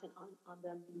putting content on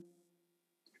them.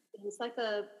 And it's like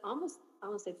almost, I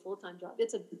won't say full-time job.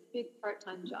 It's a big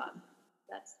part-time job.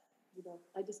 That's,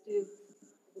 I just do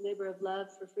the labor of love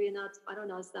for free. And now I don't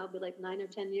know, it's now been like 9 or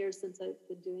 10 years since I've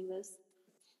been doing this.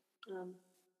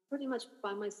 Pretty much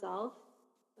by myself.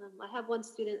 I have one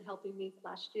student helping me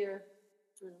last year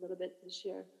and a little bit this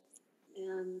year.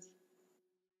 And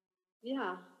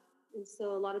yeah, And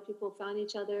so a lot of people found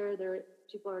each other.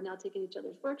 People are now taking each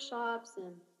other's workshops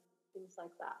and things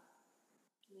like that.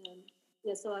 And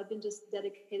yeah, so I've been just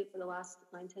dedicated for the last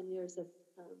 9-10 years of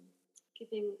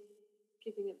keeping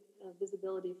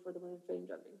visibility for the women frame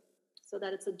drumming, so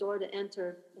that it's a door to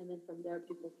enter, and then from there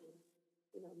people can,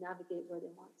 navigate where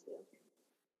they want to.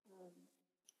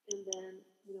 And then,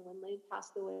 when Lane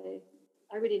passed away,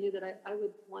 I already knew that I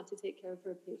would want to take care of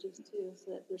her pages too,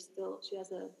 so that she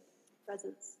has a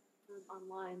presence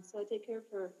online. So I take care of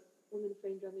her women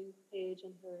frame drumming page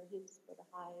and her hymns for the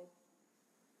Hive.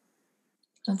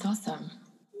 That's awesome.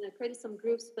 And I created some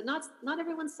groups, but not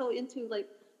everyone's so into like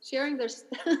sharing their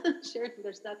stuff.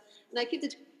 And I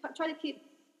try to keep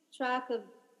track of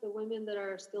the women that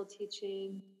are still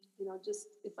teaching. Just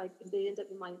if they end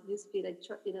up in my newsfeed,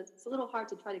 it's a little hard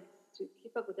to try to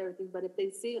keep up with everything. But if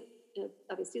I see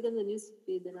them in the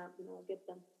newsfeed, then I'll get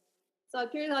them. So I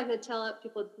periodically tell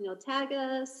people, tag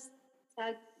us,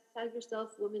 tag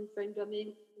yourself, Women Frame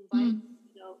Drumming, invite,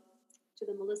 to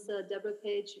the Melissa Deborah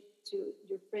page, to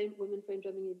your Women Frame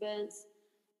Drumming events.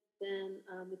 Then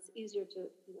it's easier to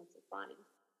find.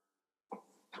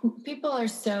 People are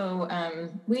so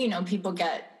people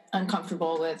get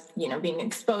uncomfortable with being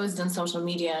exposed on social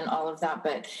media and all of that,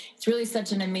 but it's really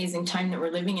such an amazing time that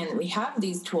we're living in, that we have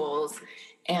these tools.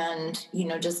 And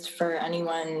just for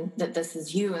anyone that this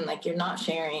is you and like you're not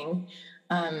sharing,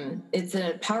 it's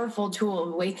a powerful tool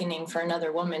of awakening for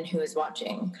another woman who is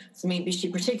watching. So maybe she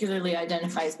particularly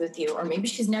identifies with you, or maybe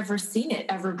she's never seen it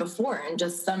ever before, and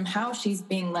just somehow she's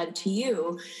being led to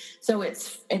you. So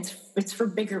it's for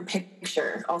bigger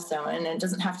picture also, and it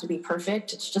doesn't have to be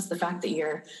perfect. It's just the fact that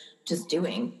you're just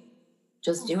doing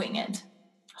it,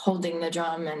 holding the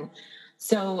drum. And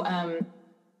so,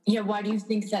 why do you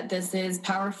think that this is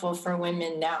powerful for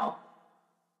women now,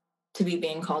 to be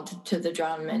being called to the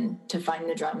drum and to find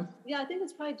the drum? Yeah, I think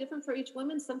it's probably different for each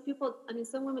woman. Some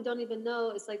women don't even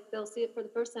know. It's like they'll see it for the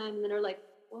first time and then they're like,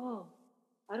 whoa,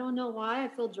 I don't know why I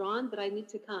feel drawn, but I need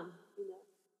to come,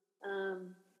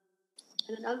 And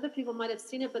then other people might have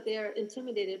seen it, but they are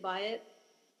intimidated by it.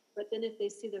 But then if they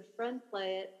see their friend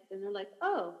play it, then they're like,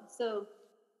 oh. So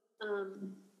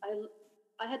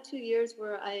I had 2 years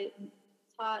where I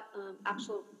taught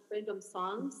actual frame drum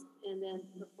songs and then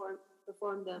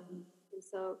performed them. And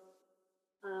so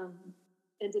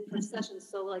and did processions,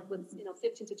 so like with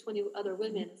 15 to 20 other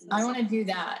women. So I want to do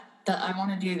that.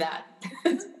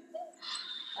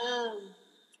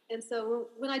 And so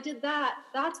when I did that,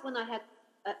 that's when I had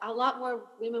a lot more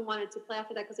women wanted to play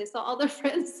after that, because they saw all their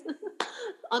friends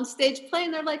on stage play,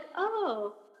 and they're like,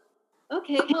 oh,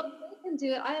 okay, well, they can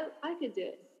do it, I could do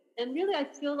it. And really, I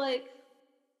feel like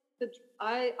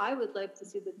I would like to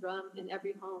see the drum in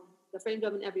every home, the frame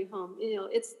drum in every home.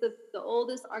 It's the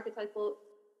oldest archetypal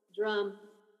drum,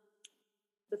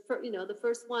 the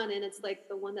first one, and it's like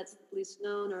the one that's least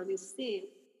known or least seen.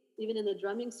 Even in the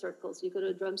drumming circles, you go to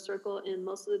a drum circle, and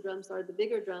most of the drums are the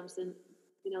bigger drums, and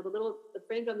the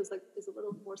frame drum is a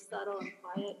little more subtle and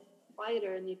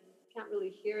quieter, and you can't really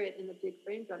hear it in the big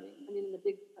frame drumming. In the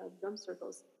big drum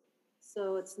circles,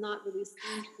 so it's not really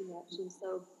seen too much. And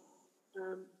so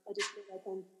I just feel like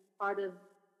I'm part of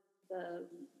the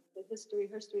history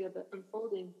of it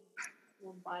unfolding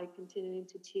by continuing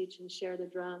to teach and share the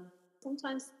drum.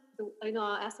 Sometimes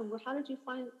I'll ask them, well, how did you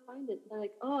find it? They're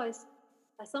like, oh, I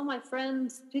saw my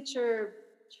friend's picture,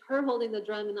 her holding the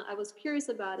drum, and I was curious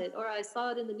about it, or I saw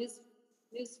it in the news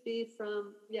feed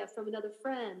from another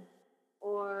friend,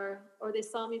 or they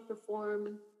saw me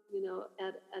perform,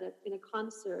 in a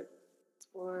concert,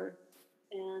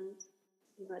 and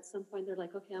at some point they're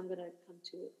like, okay, I'm gonna come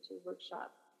to a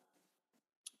workshop,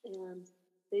 and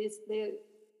they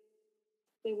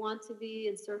want to be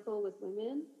in circle with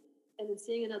women, and then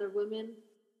seeing another woman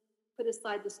put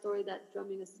aside the story that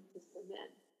drumming is for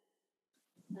men.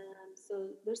 And so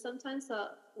there's sometimes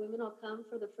women will come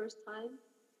for the first time,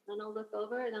 and I'll look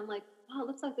over and I'm like, oh, it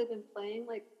looks like they've been playing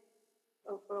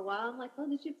for a while. I'm like, oh,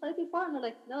 did you play before? And they're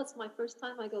like, no, it's my first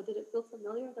time. I go, did it feel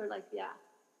familiar? They're like, yeah.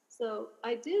 So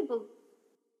I do,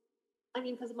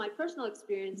 because my personal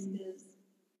experience is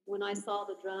when I saw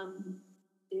the drum,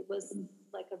 it was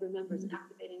like a remembrance,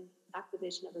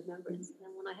 activation of remembrance.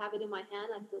 And when I have it in my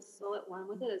hand, I feel so at one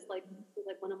with it. It's like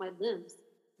one of my limbs.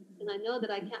 And I know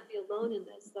that I can't be alone in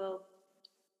this. So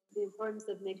the importance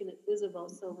of making it visible,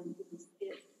 so when people see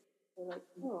it, they're like,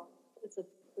 oh, for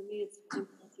me, it's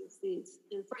planting seeds.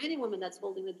 And for any woman that's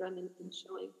holding the drum and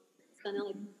showing, it's kind of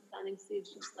like planting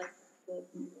seeds, just like the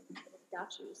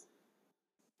statues.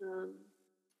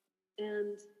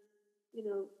 And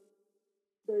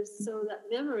there's that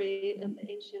memory of the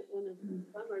ancient women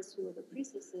drummers who were the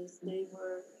priestesses. They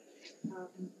were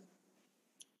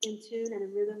in tune and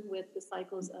in rhythm with the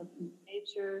cycles of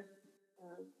nature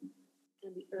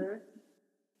and the earth.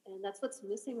 And that's what's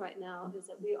missing right now, is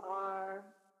that we are,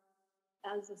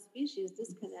 as a species,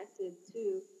 disconnected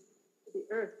to the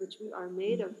earth, which we are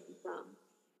made of from.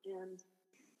 And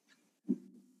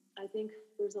I think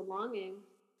there's a longing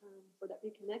for that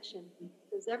reconnection,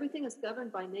 because everything is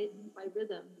governed by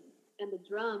rhythm, and the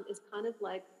drum is kind of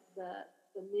like the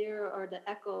mirror or the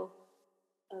echo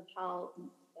of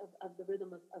of the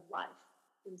rhythm of life.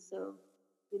 And so,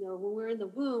 when we're in the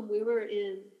womb, we were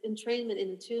in entrainment,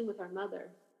 in tune with our mother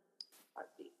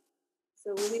heartbeat.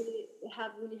 So when you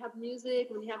have music,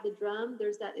 when you have the drum,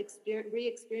 there's that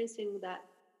re-experiencing that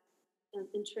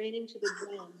and training to the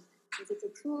drum, because it's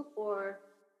a tool for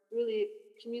really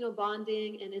communal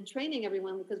bonding and training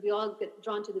everyone, because we all get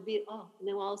drawn to the beat. And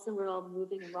then all of a sudden we're all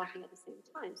moving and rocking at the same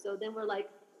time. So then we're like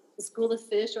the school of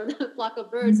fish or the flock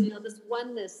of birds, this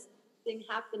oneness thing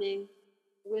happening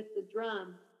with the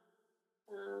drum.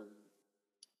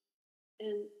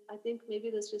 And I think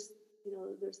maybe there's just,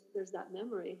 there's that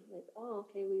memory, like,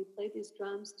 okay, we play these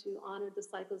drums to honor the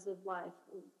cycles of life,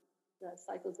 and the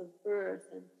cycles of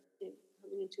birth, and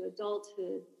coming into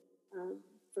adulthood,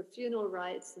 for funeral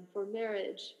rites and for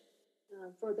marriage,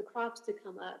 for the crops to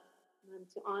come up,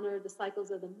 to honor the cycles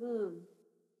of the moon,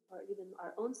 or even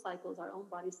our own cycles, our own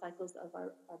body cycles of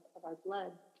our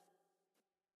blood.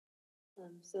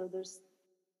 So there's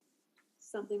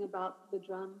something about the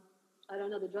drum. I don't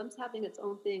know, the drum's having its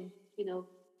own thing,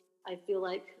 I feel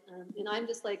like, and I'm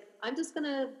just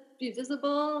gonna be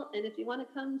visible, and if you want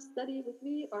to come study with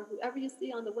me, or whoever you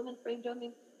see on the Women Frame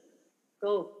Drumming,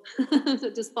 go.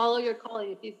 So just follow your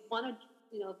calling. If you want to,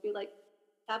 if you like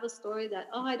have a story that,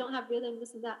 I don't have rhythm,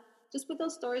 this and that, just put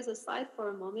those stories aside for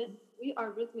a moment. We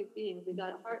are rhythmic beings. We got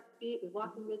a heartbeat, we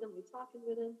walk in rhythm, we talk in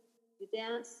rhythm, we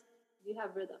dance, you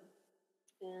have rhythm.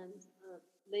 And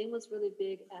Lane was really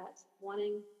big at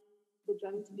wanting the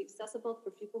drumming to be accessible for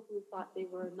people who thought they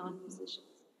were non-musicians.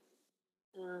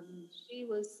 She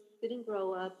didn't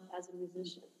grow up as a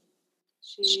musician.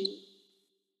 She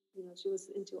was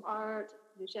into art.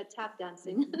 She had tap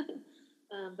dancing,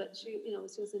 but she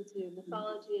was into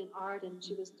mythology and art, and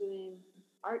she was doing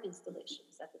art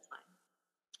installations at the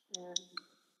time. And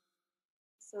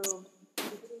so she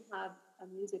didn't have a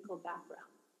musical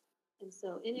background. And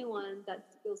so anyone that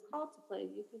feels called to play,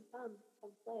 you can come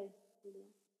play.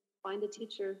 Find a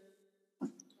teacher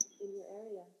in your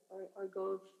area, or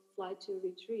go fly to a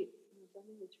retreat, a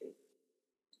drumming retreat.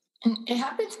 And it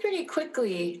happens pretty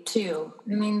quickly too.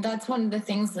 I mean, that's one of the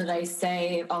things that I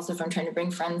say also if I'm trying to bring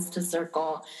friends to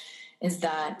Circle, is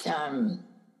that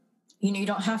you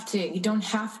don't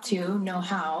have to know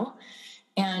how,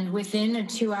 and within a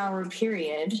 2-hour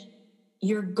period,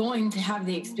 you're going to have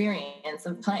the experience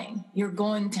of playing. You're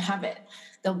going to have it.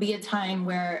 There'll be a time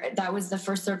where that was the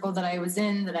first circle that I was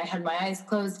in, that I had my eyes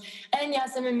closed. And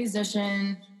yes, I'm a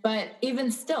musician, but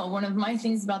even still, one of my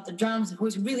things about the drums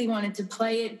was really wanted to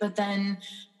play it, but then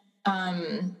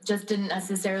just didn't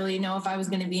necessarily know if I was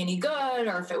going to be any good,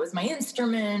 or if it was my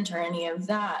instrument or any of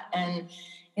that. And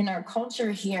in our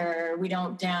culture here, we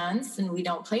don't dance, and we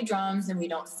don't play drums, and we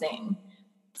don't sing.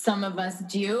 Some of us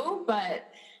do, but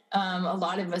a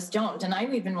lot of us don't. And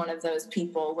I'm even one of those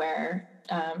people where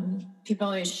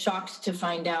people are shocked to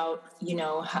find out,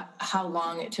 how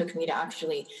long it took me to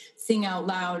actually sing out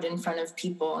loud in front of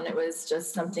people. And it was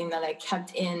just something that I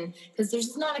kept in, because there's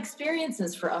just not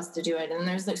experiences for us to do it. And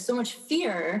there's like so much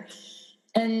fear.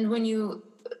 And when you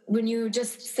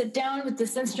just sit down with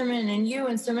this instrument, and you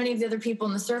and so many of the other people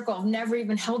in the circle have never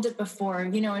even held it before,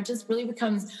 it just really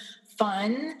becomes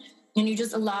fun. And you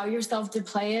just allow yourself to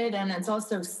play it, and it's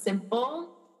also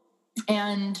simple.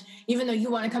 And even though you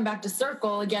want to come back to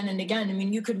Circle again and again, I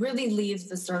mean, you could really leave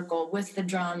the circle with the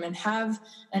drum and have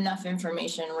enough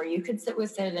information where you could sit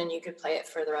with it and you could play it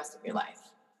for the rest of your life.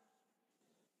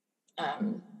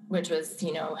 Which was,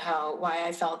 why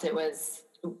I felt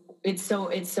it's so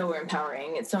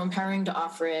empowering. It's so empowering to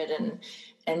offer it,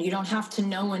 and you don't have to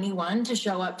know anyone to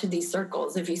show up to these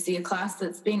circles. If you see a class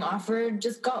that's being offered,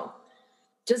 just go.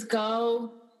 Just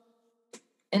go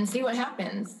and see what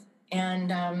happens.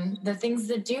 And the things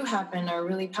that do happen are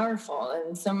really powerful.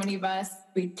 And so many of us,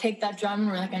 we take that drum and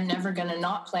we're like, I'm never going to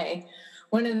not play.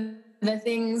 One of the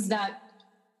things that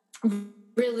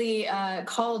really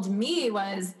called me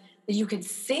was that you could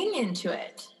sing into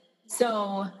it.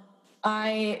 So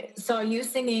I saw you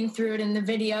singing through it in the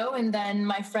video, and then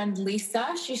my friend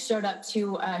Lisa, she showed up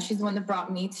to, she's the one that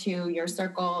brought me to your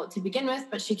circle to begin with,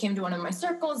 but she came to one of my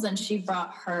circles and she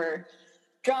brought her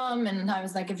drum, and I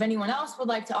was like, if anyone else would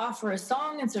like to offer a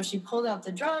song. And so she pulled out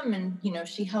the drum, and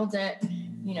she held it,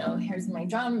 here's my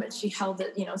drum, but she held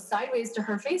it, sideways to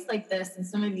her face like this. And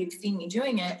some of you have seen me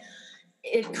doing it.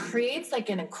 It creates like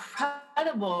an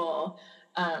incredible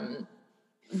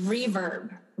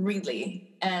reverb,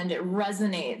 really, and it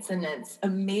resonates, and it's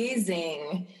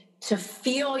amazing to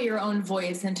feel your own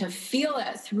voice and to feel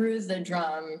it through the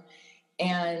drum.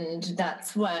 And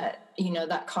that's what,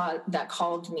 that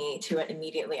called me to it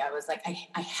immediately. I was like,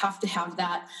 I have to have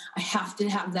that. I have to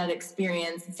have that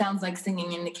experience. It sounds like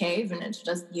singing in the cave, and it's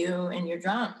just you and your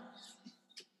drum.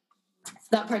 So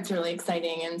that part's really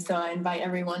exciting. And so I invite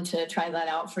everyone to try that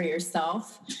out for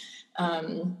yourself.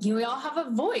 We all have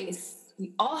a voice.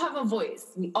 We all have a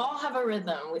voice. We all have a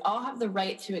rhythm. We all have the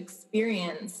right to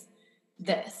experience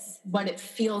this, what it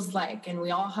feels like. And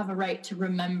we all have a right to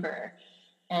remember.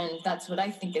 And that's what I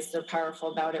think is so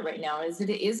powerful about it right now, is that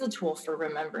it is a tool for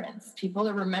remembrance. People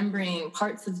are remembering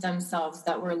parts of themselves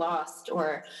that were lost,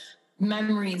 or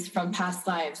memories from past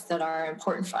lives that are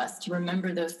important for us to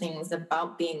remember those things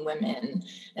about being women,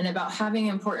 and about having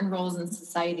important roles in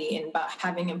society, and about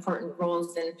having important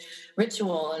roles in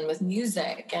ritual and with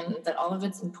music, and that all of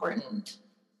it's important.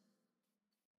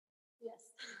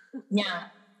 Yes. Yeah.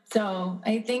 So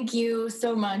I thank you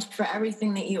so much for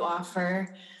everything that you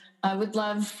offer. I would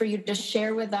love for you to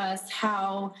share with us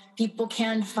how people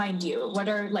can find you. What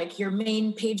are like your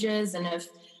main pages? And if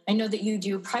I know that you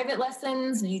do private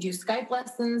lessons and you do Skype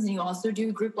lessons, and you also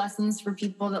do group lessons for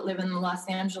people that live in the Los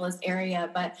Angeles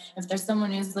area. But if there's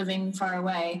someone who's living far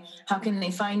away, how can they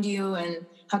find you and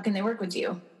how can they work with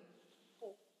you?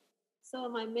 So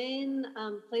my main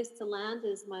place to land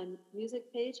is my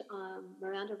music page,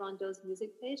 Miranda Rondeau's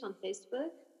music page on Facebook.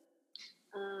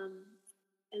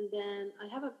 And then I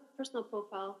have a personal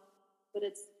profile, but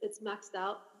it's maxed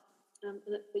out.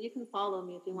 But you can follow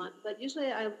me if you want. But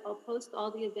usually I'll post all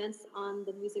the events on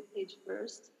the music page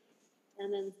first,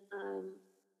 and then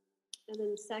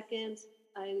second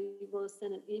I will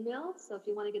send an email. So if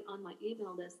you want to get on my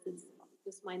email list, it's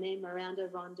just my name, Miranda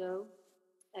Rondeau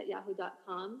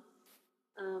 @yahoo.com.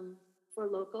 For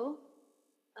local.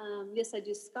 Yes, I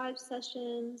do Skype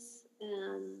sessions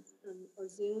and or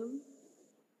Zoom.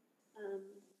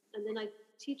 And then I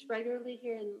teach regularly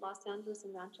here in Los Angeles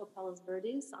and Rancho Palos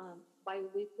Verdes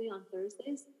bi-weekly on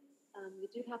Thursdays. You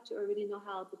do have to already know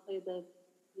how to play the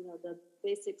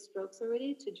basic strokes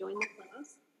already to join the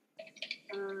class.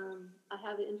 I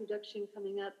have an introduction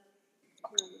coming up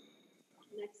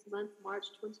next month,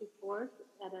 March 24th,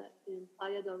 in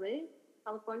Playa del Rey,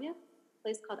 California, a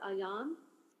place called Ayam.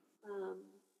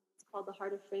 It's called the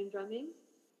Heart of Frame Drumming,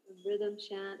 rhythm,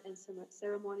 chant, and some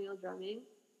ceremonial drumming.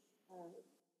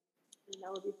 And that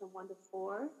will be from 1 to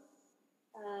 4.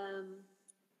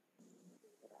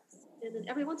 And then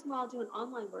every once in a while I'll do an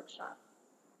online workshop.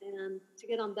 And to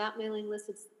get on that mailing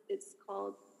list, it's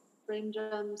called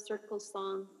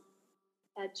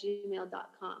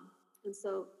framedrumcirclesong@gmail.com. And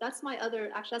so that's my other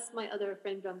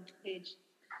frame drum page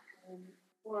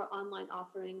for online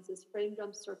offerings is Frame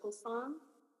Drum Circle Song.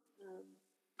 I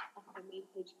have a main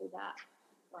page for that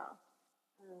as well.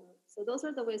 So those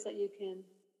are the ways that you can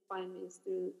find me, is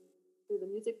through the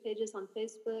music pages on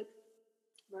Facebook,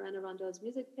 Miranda Rondeau's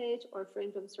music page, or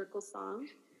Frame Drum Circle Song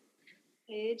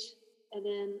page, and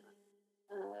then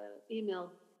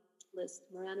email list,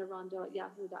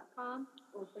 mirandarondeau@yahoo.com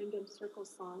or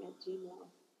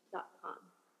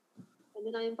framedrumcirclesong@gmail.com. And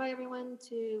then I invite everyone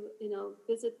to,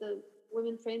 visit the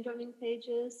Women Frame Drumming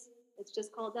pages. It's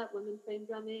just called that, Women Frame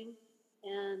Drumming,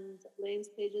 and Lane's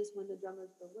pages, When the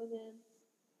Drummers for Women,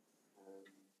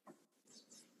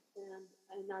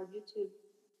 and our YouTube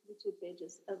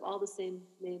pages of all the same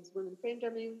names, Women Frame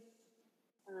Drumming.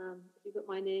 If you put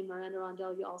my name, Miranda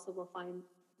Rondeau, you also will find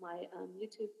my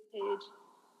YouTube page,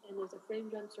 and there's a Frame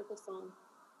Drum Circle Song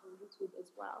on YouTube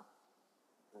as well.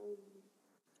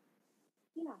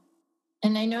 Yeah.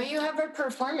 And I know you have a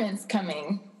performance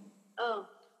coming. Oh,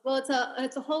 well,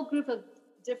 it's a whole group of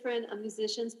different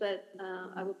musicians, but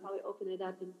I will probably open it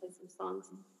up and play some songs.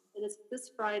 And it's this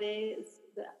Friday.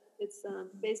 It's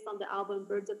based on the album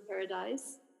Birds of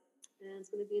Paradise, and it's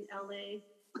going to be in LA,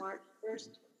 March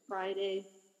 1st, Friday,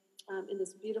 in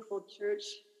this beautiful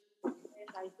church, very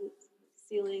high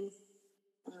ceilings.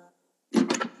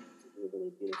 It's a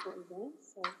really beautiful event,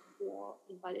 so you're all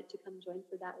invited to come join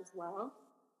for that as well.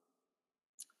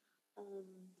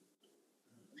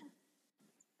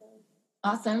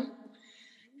 Awesome.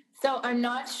 So I'm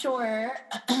not sure,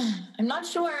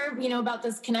 about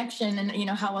this connection and,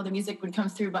 how all the music would come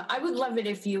through, but I would love it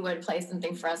if you would play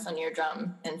something for us on your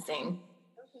drum and sing.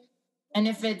 Okay. And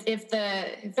if it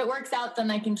works out, then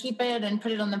I can keep it and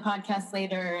put it on the podcast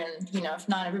later. And, if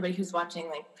not, everybody who's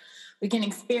watching, we can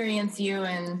experience you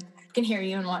and can hear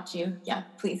you and watch you. Yeah,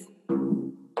 please.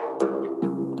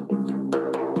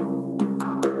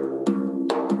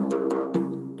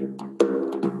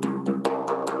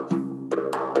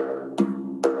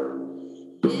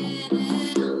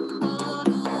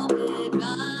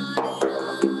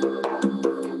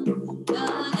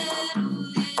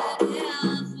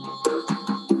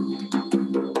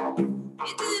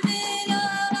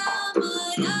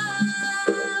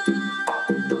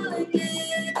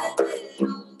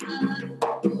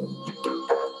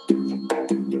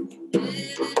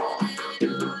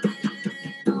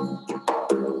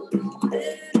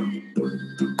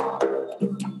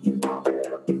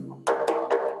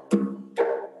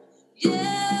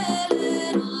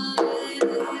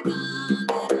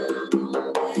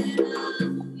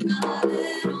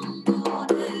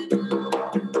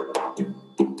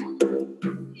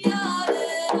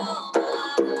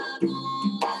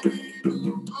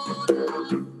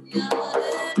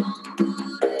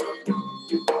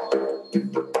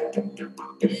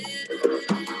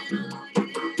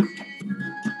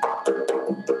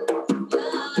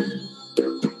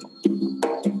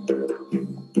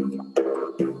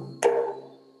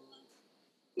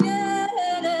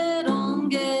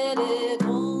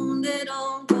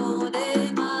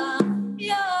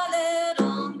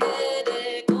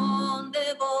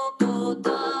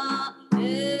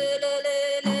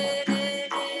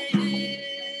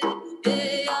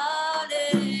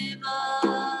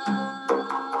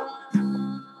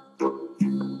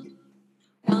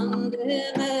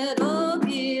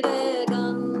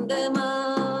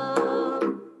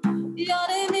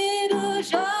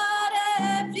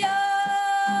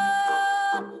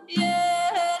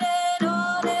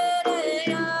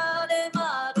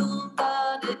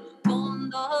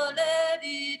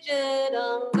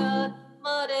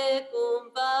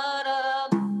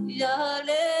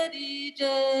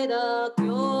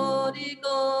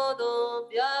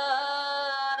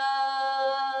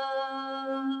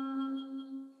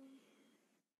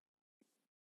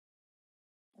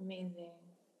 Amazing.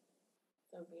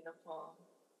 So beautiful.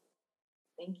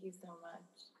 Thank you so much.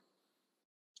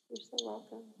 You're so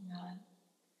welcome. Yeah.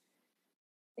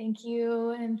 Thank you.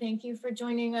 And thank you for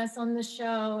joining us on the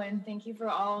show. And thank you for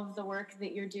all of the work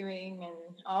that you're doing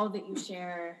and all that you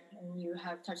share. And you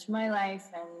have touched my life.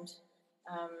 And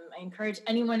I encourage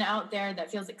anyone out there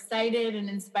that feels excited and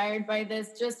inspired by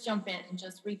this, just jump in and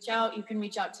just reach out. You can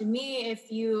reach out to me if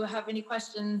you have any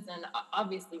questions, and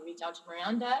obviously reach out to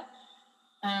Miranda.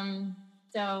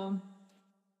 So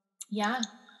yeah,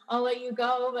 I'll let you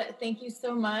go, but thank you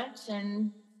so much,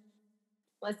 and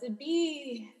blessed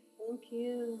be. Thank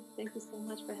you. Thank you so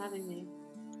much for having me.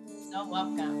 So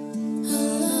welcome.